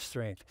renew their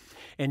strength.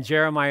 And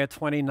Jeremiah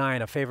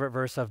 29, a favorite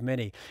verse of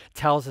many,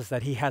 tells us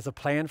that he has a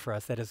plan for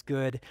us that is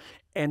good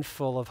and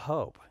full of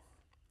hope.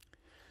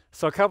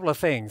 So a couple of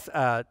things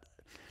to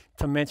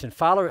mention.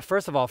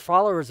 First of all,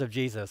 followers of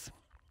Jesus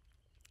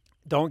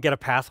don't get a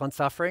pass on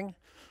suffering.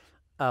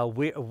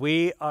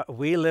 We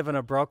live in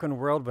a broken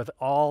world with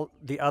all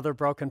the other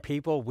broken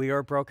people. We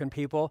are broken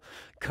people.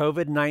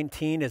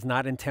 COVID-19 is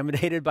not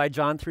intimidated by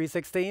John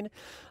 3:16,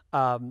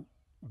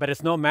 but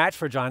it's no match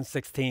for John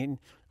 16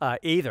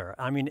 either.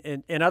 I mean,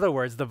 in other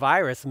words, the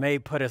virus may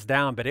put us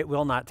down, but it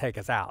will not take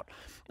us out.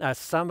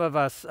 Some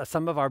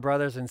of our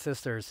brothers and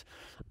sisters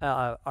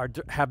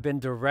have been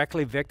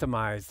directly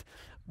victimized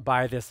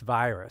by this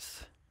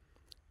virus,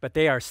 but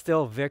they are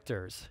still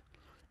victors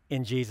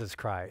in Jesus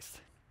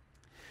Christ.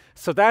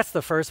 So that's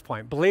the first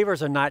point.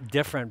 Believers are not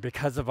different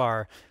because of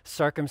our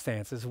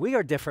circumstances. We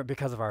are different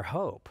because of our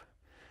hope.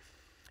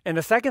 And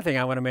the second thing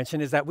I want to mention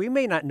is that we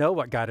may not know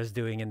what God is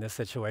doing in this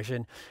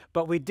situation,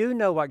 but we do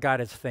know what God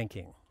is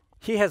thinking.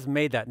 He has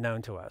made that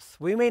known to us.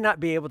 We may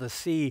not be able to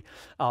see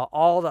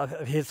all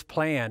of his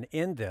plan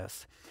in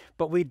this,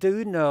 but we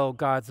do know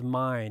God's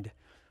mind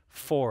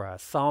for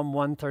us. Psalm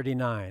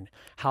 139,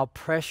 how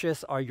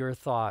precious are your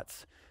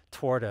thoughts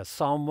toward us.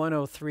 Psalm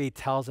 103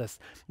 tells us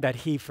that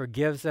he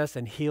forgives us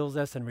and heals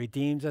us and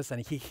redeems us,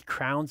 and he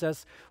crowns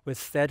us with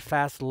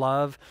steadfast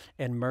love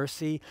and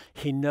mercy.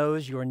 He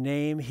knows your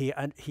name.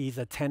 He's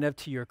attentive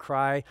to your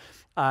cry.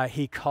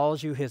 He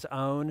calls you his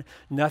own.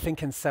 Nothing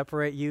can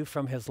separate you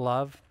from his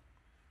love.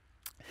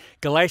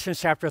 Galatians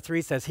chapter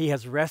 3 says he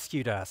has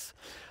rescued us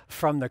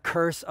from the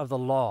curse of the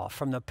law,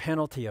 from the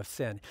penalty of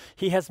sin.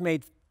 He has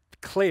made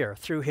clear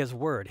through his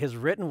word, his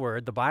written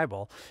word, the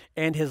Bible,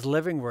 and his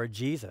living word,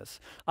 Jesus,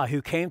 who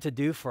came to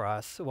do for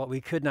us what we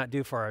could not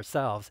do for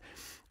ourselves.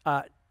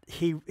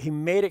 He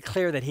made it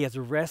clear that he has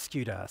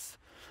rescued us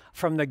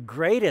from the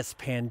greatest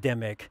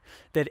pandemic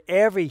that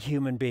every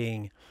human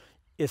being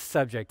is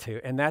subject to,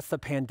 and that's the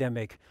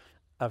pandemic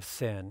of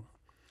sin.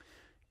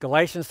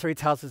 Galatians 3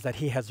 tells us that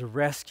he has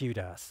rescued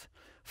us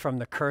from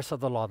the curse of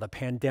the law, the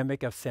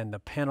pandemic of sin, the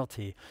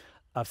penalty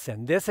of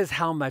sin. This is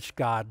how much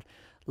God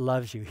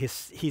loves you.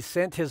 He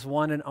sent his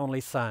one and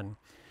only Son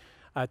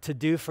to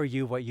do for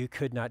you what you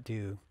could not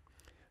do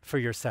for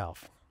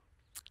yourself.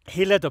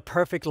 He lived a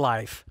perfect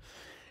life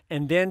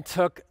and then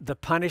took the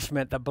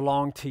punishment that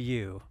belonged to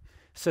you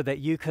so that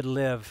you could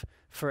live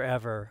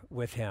forever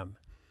with him.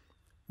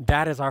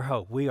 That is our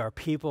hope. We are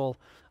people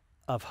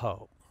of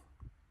hope.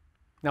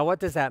 Now, what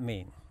does that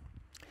mean?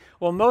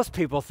 Well, most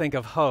people think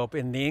of hope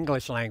in the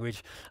English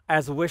language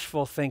as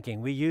wishful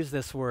thinking. We use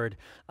this word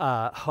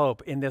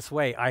hope in this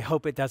way. I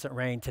hope it doesn't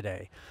rain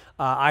today.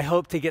 I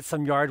hope to get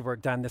some yard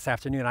work done this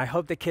afternoon. I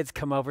hope the kids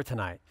come over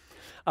tonight.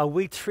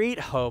 We treat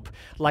hope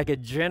like a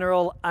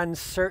general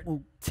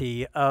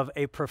uncertainty of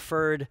a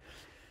preferred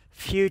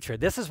future.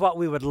 This is what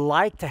we would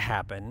like to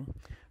happen,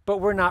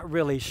 but we're not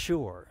really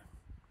sure.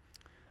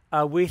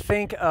 We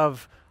think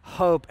of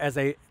hope as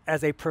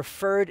a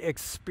preferred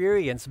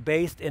experience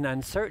based in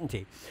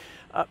uncertainty.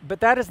 But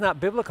that is not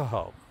biblical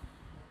hope.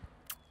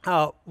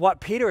 What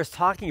Peter is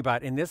talking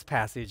about in this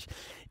passage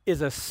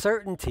is a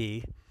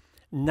certainty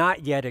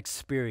not yet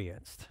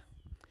experienced.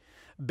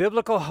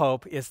 Biblical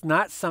hope is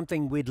not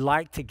something we'd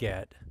like to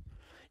get.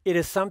 It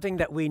is something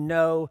that we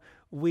know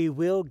we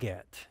will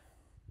get.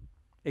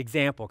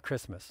 Example,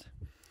 Christmas.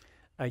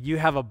 You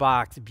have a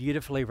box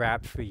beautifully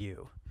wrapped for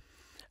you.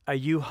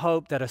 You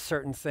hope that a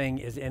certain thing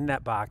is in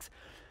that box,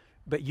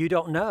 but you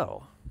don't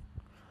know.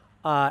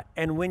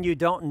 And when you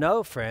don't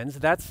know, friends,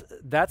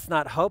 that's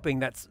not hoping,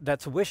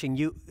 that's wishing.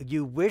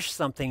 You wish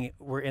something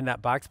were in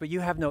that box, but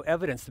you have no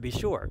evidence to be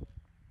sure,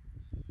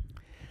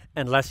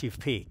 unless you've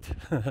peeked.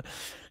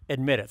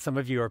 Admit it, some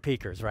of you are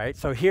peekers, right?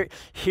 So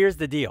here's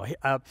the deal.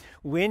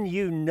 When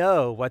you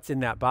know what's in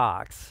that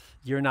box,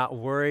 you're not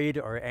worried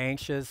or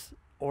anxious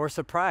or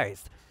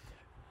surprised.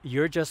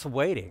 You're just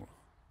waiting.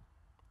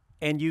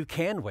 And you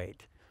can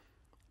wait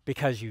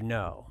because you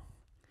know.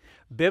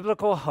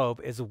 Biblical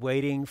hope is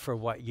waiting for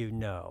what you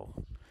know.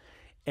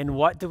 And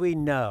what do we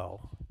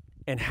know,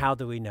 and how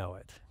do we know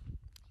it?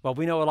 Well,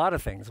 we know a lot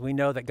of things. We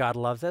know that God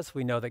loves us.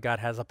 We know that God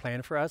has a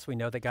plan for us. We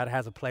know that God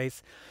has a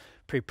place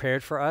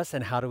prepared for us.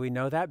 And how do we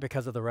know that?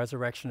 Because of the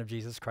resurrection of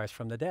Jesus Christ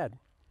from the dead.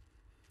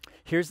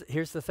 Here's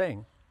the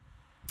thing.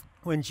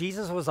 When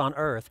Jesus was on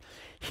earth,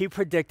 he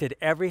predicted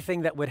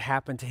everything that would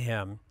happen to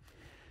him,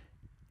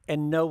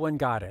 and no one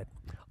got it.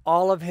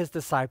 All of his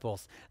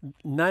disciples,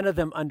 none of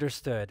them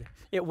understood.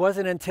 It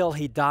wasn't until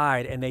he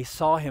died and they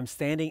saw him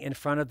standing in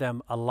front of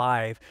them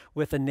alive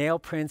with the nail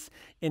prints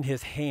in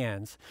his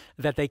hands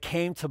that they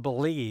came to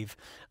believe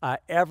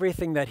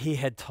everything that he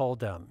had told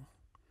them.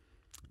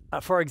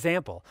 For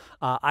example,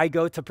 I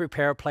go to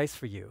prepare a place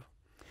for you.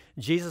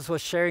 Jesus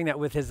was sharing that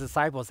with his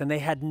disciples, and they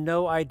had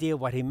no idea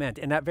what he meant.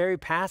 In that very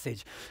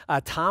passage,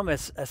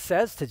 Thomas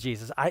says to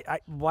Jesus,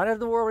 what in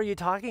the world are you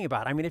talking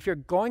about? I mean, if you're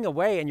going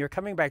away and you're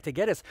coming back to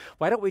get us,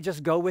 why don't we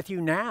just go with you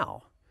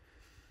now?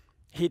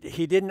 He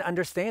didn't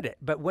understand it.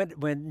 But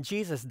when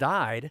Jesus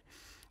died,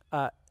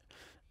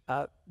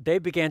 they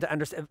began to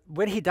understand.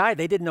 When he died,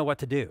 they didn't know what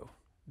to do.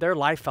 Their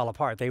life fell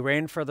apart. They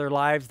ran for their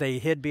lives. They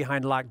hid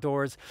behind locked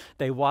doors.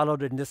 They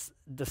wallowed in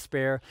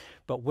despair.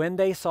 But when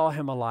they saw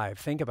him alive,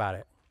 think about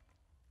it.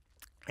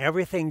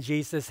 Everything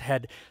Jesus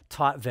had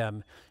taught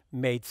them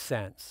made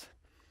sense.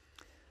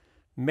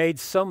 Made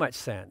so much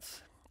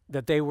sense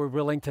that they were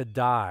willing to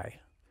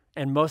die,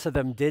 and most of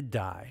them did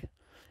die,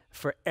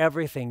 for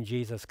everything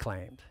Jesus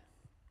claimed.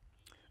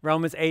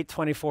 Romans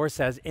 8:24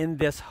 says, in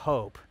this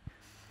hope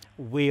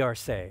we are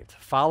saved.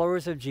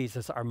 Followers of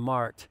Jesus are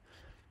marked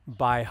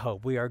by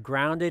hope. We are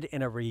grounded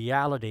in a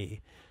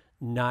reality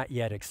not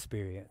yet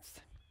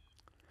experienced.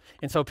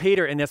 And so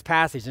Peter in this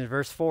passage in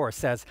verse 4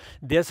 says,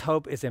 this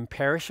hope is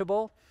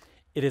imperishable,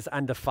 it is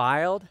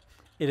undefiled,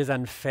 it is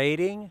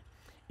unfading,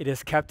 it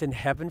is kept in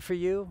heaven for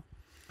you.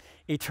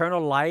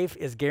 Eternal life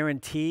is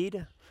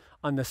guaranteed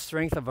on the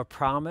strength of a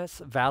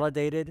promise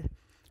validated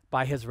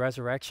by his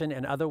resurrection.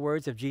 In other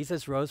words, if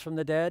Jesus rose from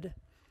the dead,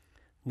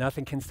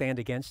 nothing can stand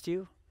against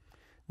you.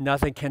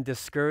 Nothing can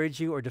discourage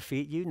you or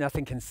defeat you.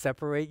 Nothing can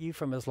separate you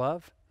from his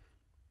love.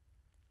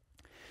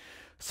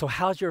 So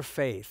how's your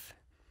faith?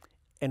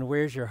 And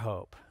where's your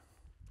hope?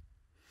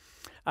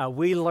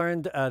 We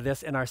learned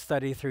this in our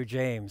study through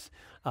James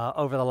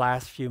over the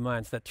last few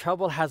months, that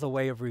trouble has a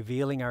way of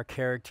revealing our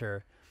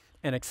character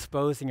and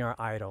exposing our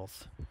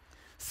idols.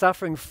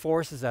 Suffering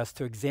forces us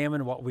to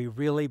examine what we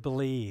really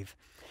believe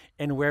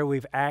and where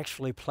we've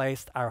actually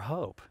placed our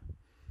hope.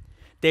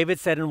 David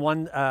said in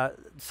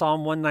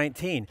Psalm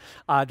 119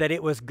 that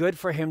it was good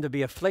for him to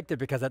be afflicted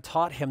because it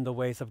taught him the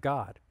ways of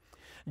God.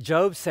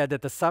 Job said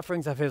that the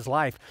sufferings of his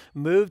life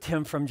moved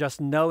him from just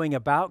knowing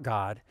about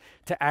God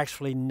to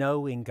actually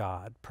knowing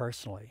God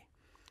personally.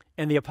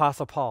 And the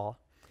Apostle Paul,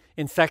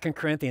 in 2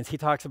 Corinthians, he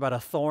talks about a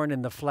thorn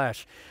in the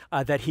flesh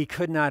that he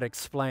could not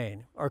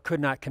explain or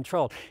could not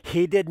control.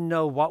 He didn't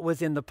know what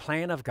was in the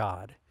plan of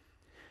God,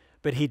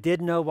 but he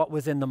did know what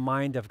was in the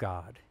mind of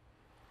God.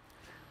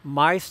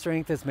 My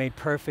strength is made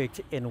perfect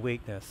in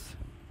weakness.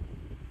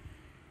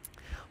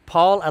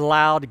 Paul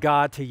allowed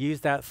God to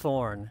use that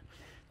thorn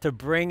to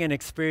bring an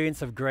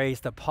experience of grace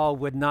that Paul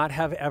would not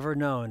have ever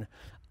known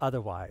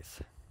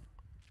otherwise.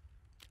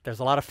 There's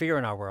a lot of fear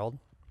in our world.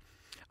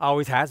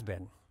 Always has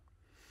been.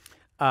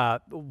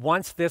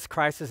 Once this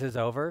crisis is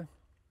over,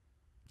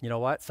 you know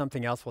what?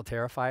 Something else will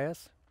terrify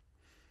us.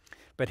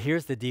 But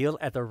here's the deal.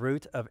 At the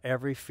root of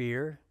every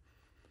fear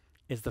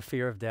is the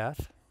fear of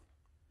death.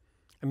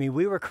 I mean,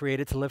 we were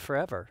created to live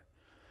forever.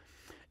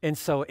 And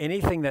so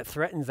anything that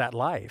threatens that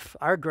life,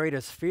 our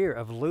greatest fear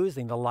of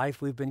losing the life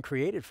we've been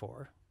created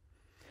for,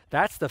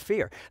 that's the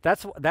fear.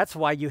 That's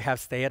why you have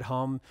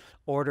stay-at-home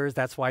orders.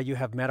 That's why you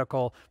have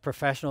medical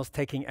professionals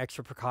taking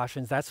extra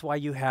precautions. That's why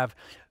you have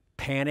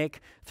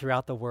panic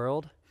throughout the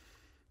world.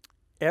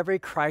 Every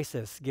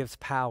crisis gives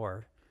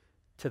power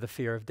to the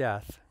fear of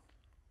death.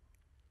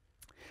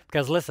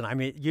 Because listen, I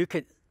mean, you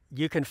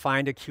can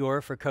find a cure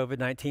for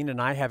COVID-19,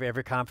 and I have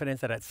every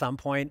confidence that at some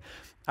point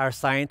our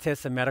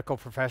scientists and medical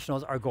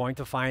professionals are going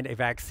to find a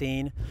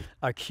vaccine,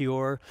 a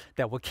cure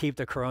that will keep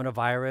the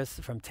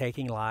coronavirus from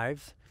taking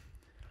lives.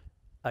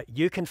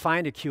 You can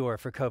find a cure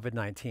for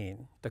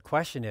COVID-19. The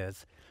question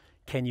is,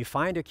 can you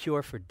find a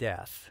cure for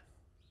death?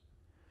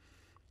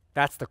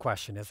 That's the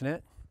question, isn't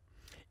it?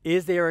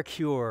 Is there a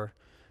cure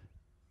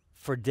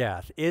for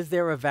death? Is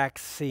there a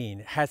vaccine?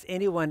 Has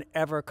anyone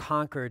ever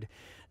conquered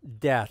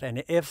death?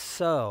 And if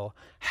so,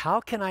 how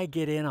can I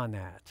get in on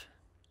that?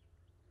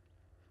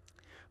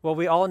 Well,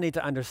 we all need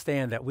to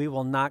understand that we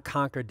will not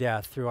conquer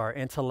death through our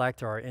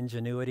intellect or our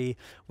ingenuity.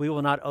 We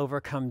will not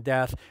overcome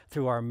death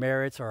through our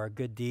merits or our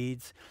good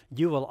deeds.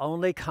 You will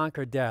only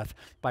conquer death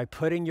by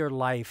putting your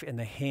life in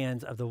the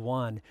hands of the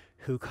one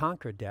who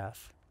conquered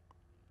death.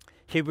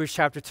 Hebrews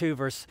chapter 2,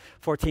 verse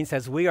 14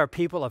 says, we are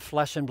people of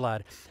flesh and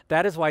blood.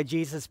 That is why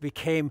Jesus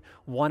became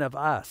one of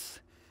us.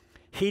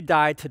 He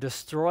died to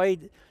destroy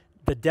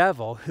the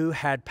devil who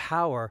had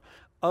power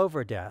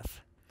over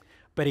death.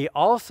 But he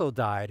also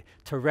died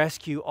to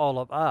rescue all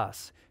of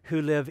us who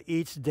live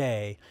each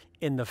day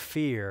in the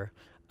fear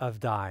of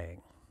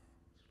dying.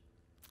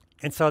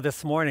 And so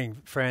this morning,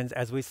 friends,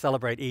 as we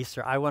celebrate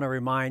Easter, I want to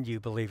remind you,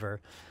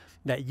 believer,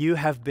 that you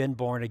have been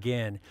born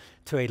again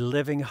to a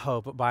living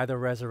hope by the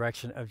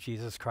resurrection of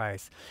Jesus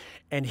Christ.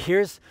 And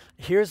here's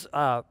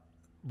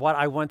what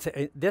I want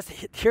to,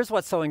 here's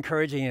what's so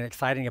encouraging and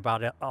exciting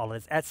about it all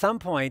is at some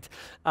point,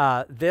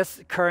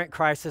 this current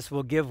crisis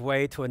will give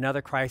way to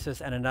another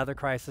crisis and another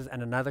crisis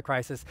and another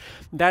crisis.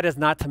 That is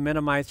not to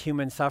minimize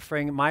human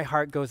suffering. My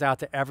heart goes out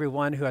to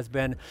everyone who has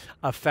been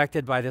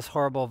affected by this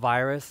horrible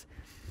virus.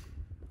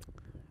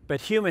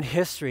 But human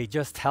history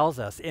just tells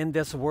us in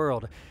this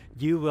world,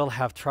 you will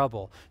have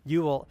trouble.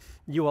 You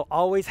will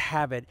always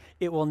have it.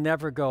 It will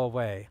never go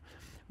away.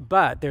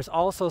 But there's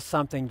also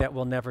something that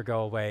will never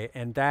go away,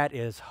 and that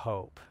is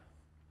hope.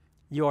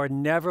 You are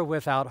never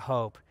without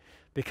hope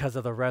because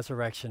of the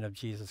resurrection of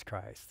Jesus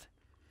Christ.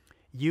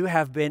 You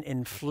have been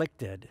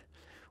inflicted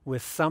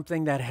with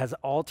something that has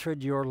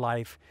altered your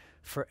life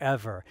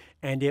forever,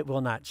 and it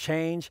will not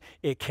change,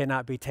 it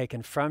cannot be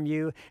taken from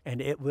you,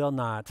 and it will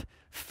not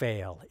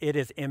fail. It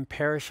is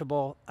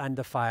imperishable,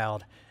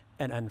 undefiled,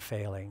 and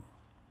unfailing.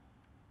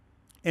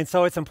 And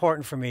so it's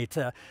important for me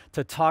to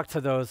talk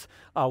to those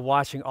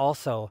watching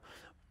also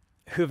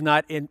who've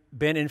not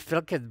been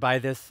inflicted by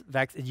this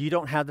vaccine. You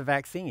don't have the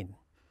vaccine.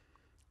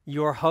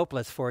 You're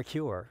hopeless for a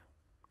cure.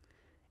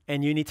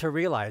 And you need to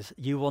realize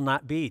you will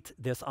not beat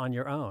this on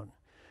your own.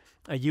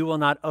 You will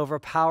not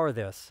overpower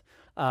this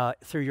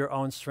through your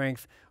own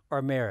strength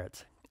or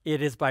merit.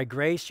 It is by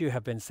grace you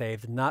have been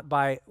saved, not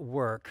by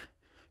work,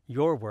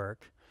 your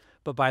work,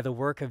 but by the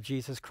work of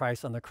Jesus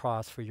Christ on the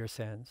cross for your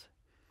sins.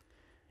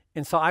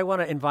 And so I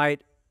want to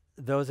invite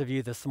those of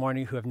you this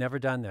morning who have never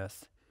done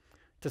this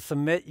to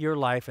submit your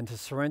life and to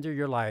surrender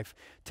your life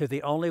to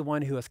the only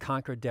one who has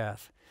conquered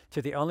death,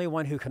 to the only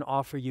one who can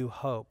offer you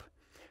hope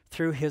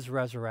through his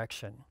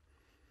resurrection.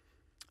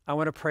 I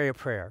want to pray a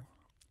prayer,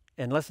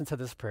 and listen to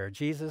this prayer.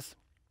 Jesus,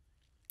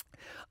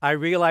 I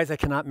realize I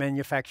cannot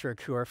manufacture a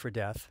cure for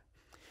death.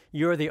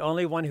 You are the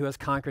only one who has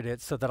conquered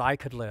it so that I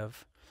could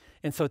live.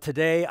 And so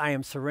today I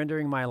am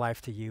surrendering my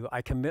life to you.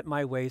 I commit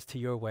my ways to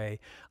your way.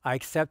 I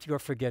accept your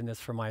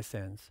forgiveness for my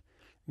sins.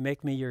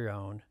 Make me your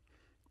own.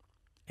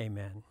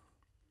 Amen.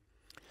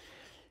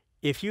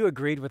 If you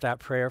agreed with that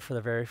prayer for the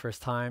very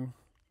first time,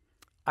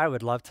 I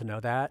would love to know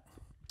that.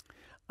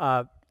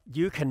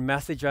 You can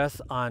message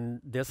us on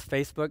this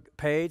Facebook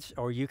page,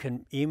 or you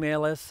can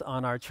email us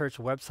on our church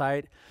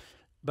website.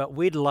 But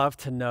we'd love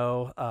to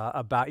know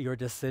about your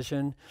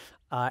decision.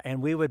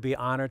 And we would be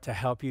honored to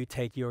help you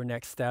take your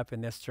next step in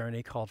this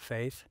journey called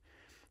faith,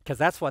 because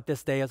that's what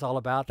this day is all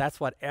about. That's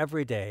what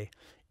every day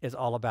is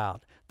all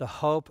about, the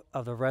hope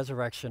of the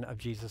resurrection of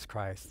Jesus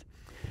Christ.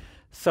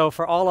 So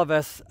for all of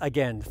us,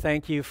 again,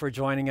 thank you for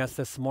joining us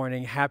this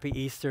morning. Happy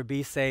Easter.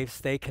 Be safe.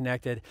 Stay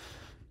connected.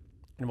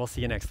 And we'll see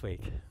you next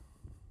week.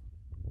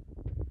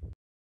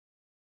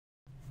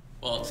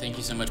 Well, thank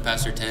you so much,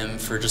 Pastor Tim,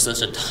 for just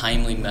such a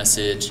timely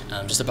message,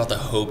 just about the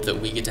hope that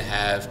we get to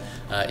have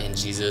in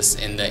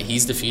Jesus, and that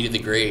he's defeated the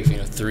grave,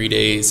 3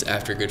 days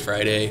after Good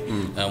Friday,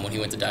 when he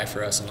went to die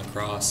for us on the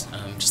cross,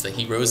 just that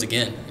he rose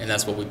again. And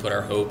that's what we put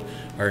our hope,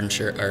 our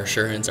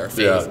assurance, our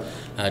faith,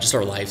 just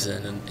our lives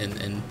in.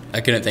 And I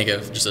couldn't think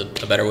of just a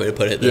better way to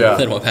put it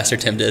than what Pastor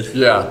Tim did.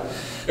 Yeah.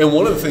 And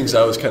one of the things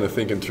I was kind of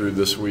thinking through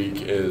this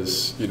week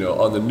is,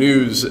 on the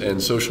news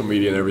and social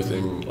media and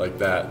everything like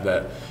that,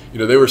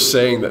 they were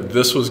saying that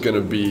this was going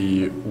to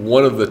be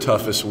one of the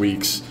toughest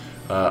weeks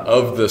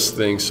of this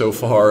thing so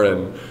far,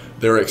 and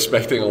they're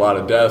expecting a lot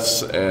of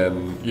deaths,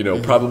 and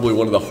probably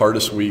one of the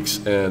hardest weeks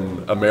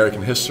in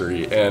American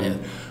history. And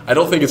I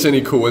don't think it's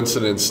any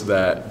coincidence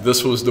that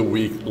this was the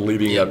week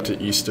leading up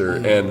to Easter,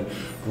 and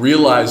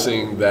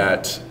realizing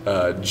that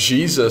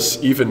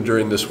Jesus, even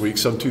during this week,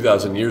 some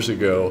 2,000 years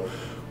ago,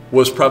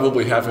 was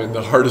probably having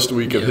the hardest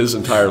week of his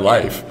entire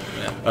life.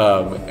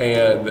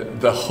 And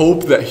the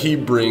hope that he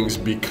brings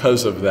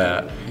because of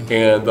that,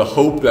 and the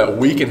hope that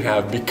we can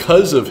have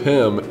because of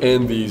him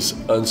in these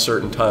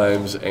uncertain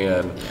times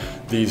and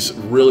these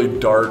really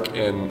dark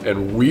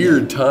and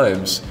weird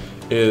times,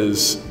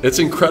 it's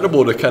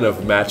incredible to kind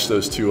of match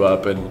those two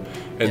up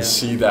and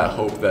see that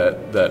hope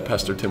that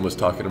Pastor Tim was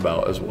talking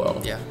about as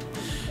well. Yeah,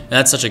 and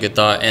that's such a good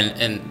thought,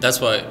 and that's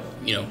what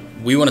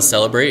we want to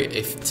celebrate.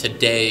 If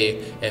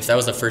that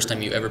was the first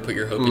time you ever put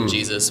your hope in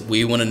Jesus,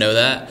 we want to know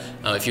that.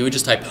 If you would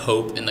just type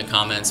hope in the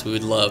comments, we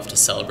would love to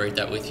celebrate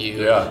that with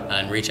you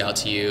and reach out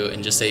to you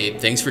and just say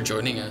thanks for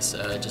joining us,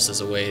 just as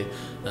a way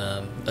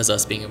as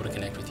us being able to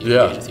connect with you.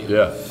 Engage with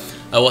you.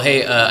 Well,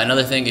 hey,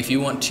 another thing, if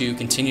you want to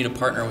continue to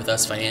partner with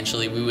us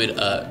financially, we would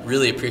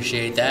really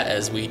appreciate that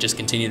as we just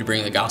continue to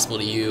bring the gospel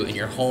to you in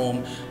your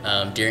home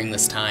during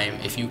this time.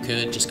 If you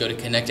could, just go to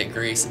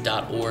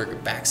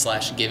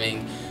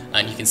connectedgrace.org/giving,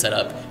 and you can set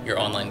up your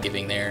online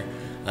giving there.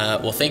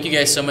 Well, thank you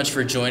guys so much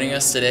for joining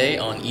us today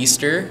on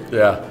Easter.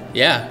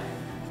 Yeah.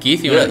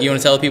 Keith, you want to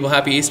tell the people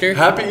Happy Easter?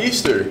 Happy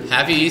Easter.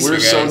 Happy Easter,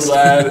 guys. We're so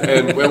glad,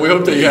 and we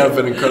hope that you have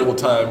an incredible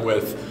time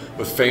with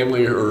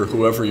family or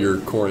whoever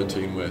you're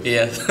quarantined with.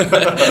 Yeah.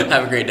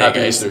 Have a great day, Happy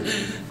guys.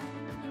 Easter.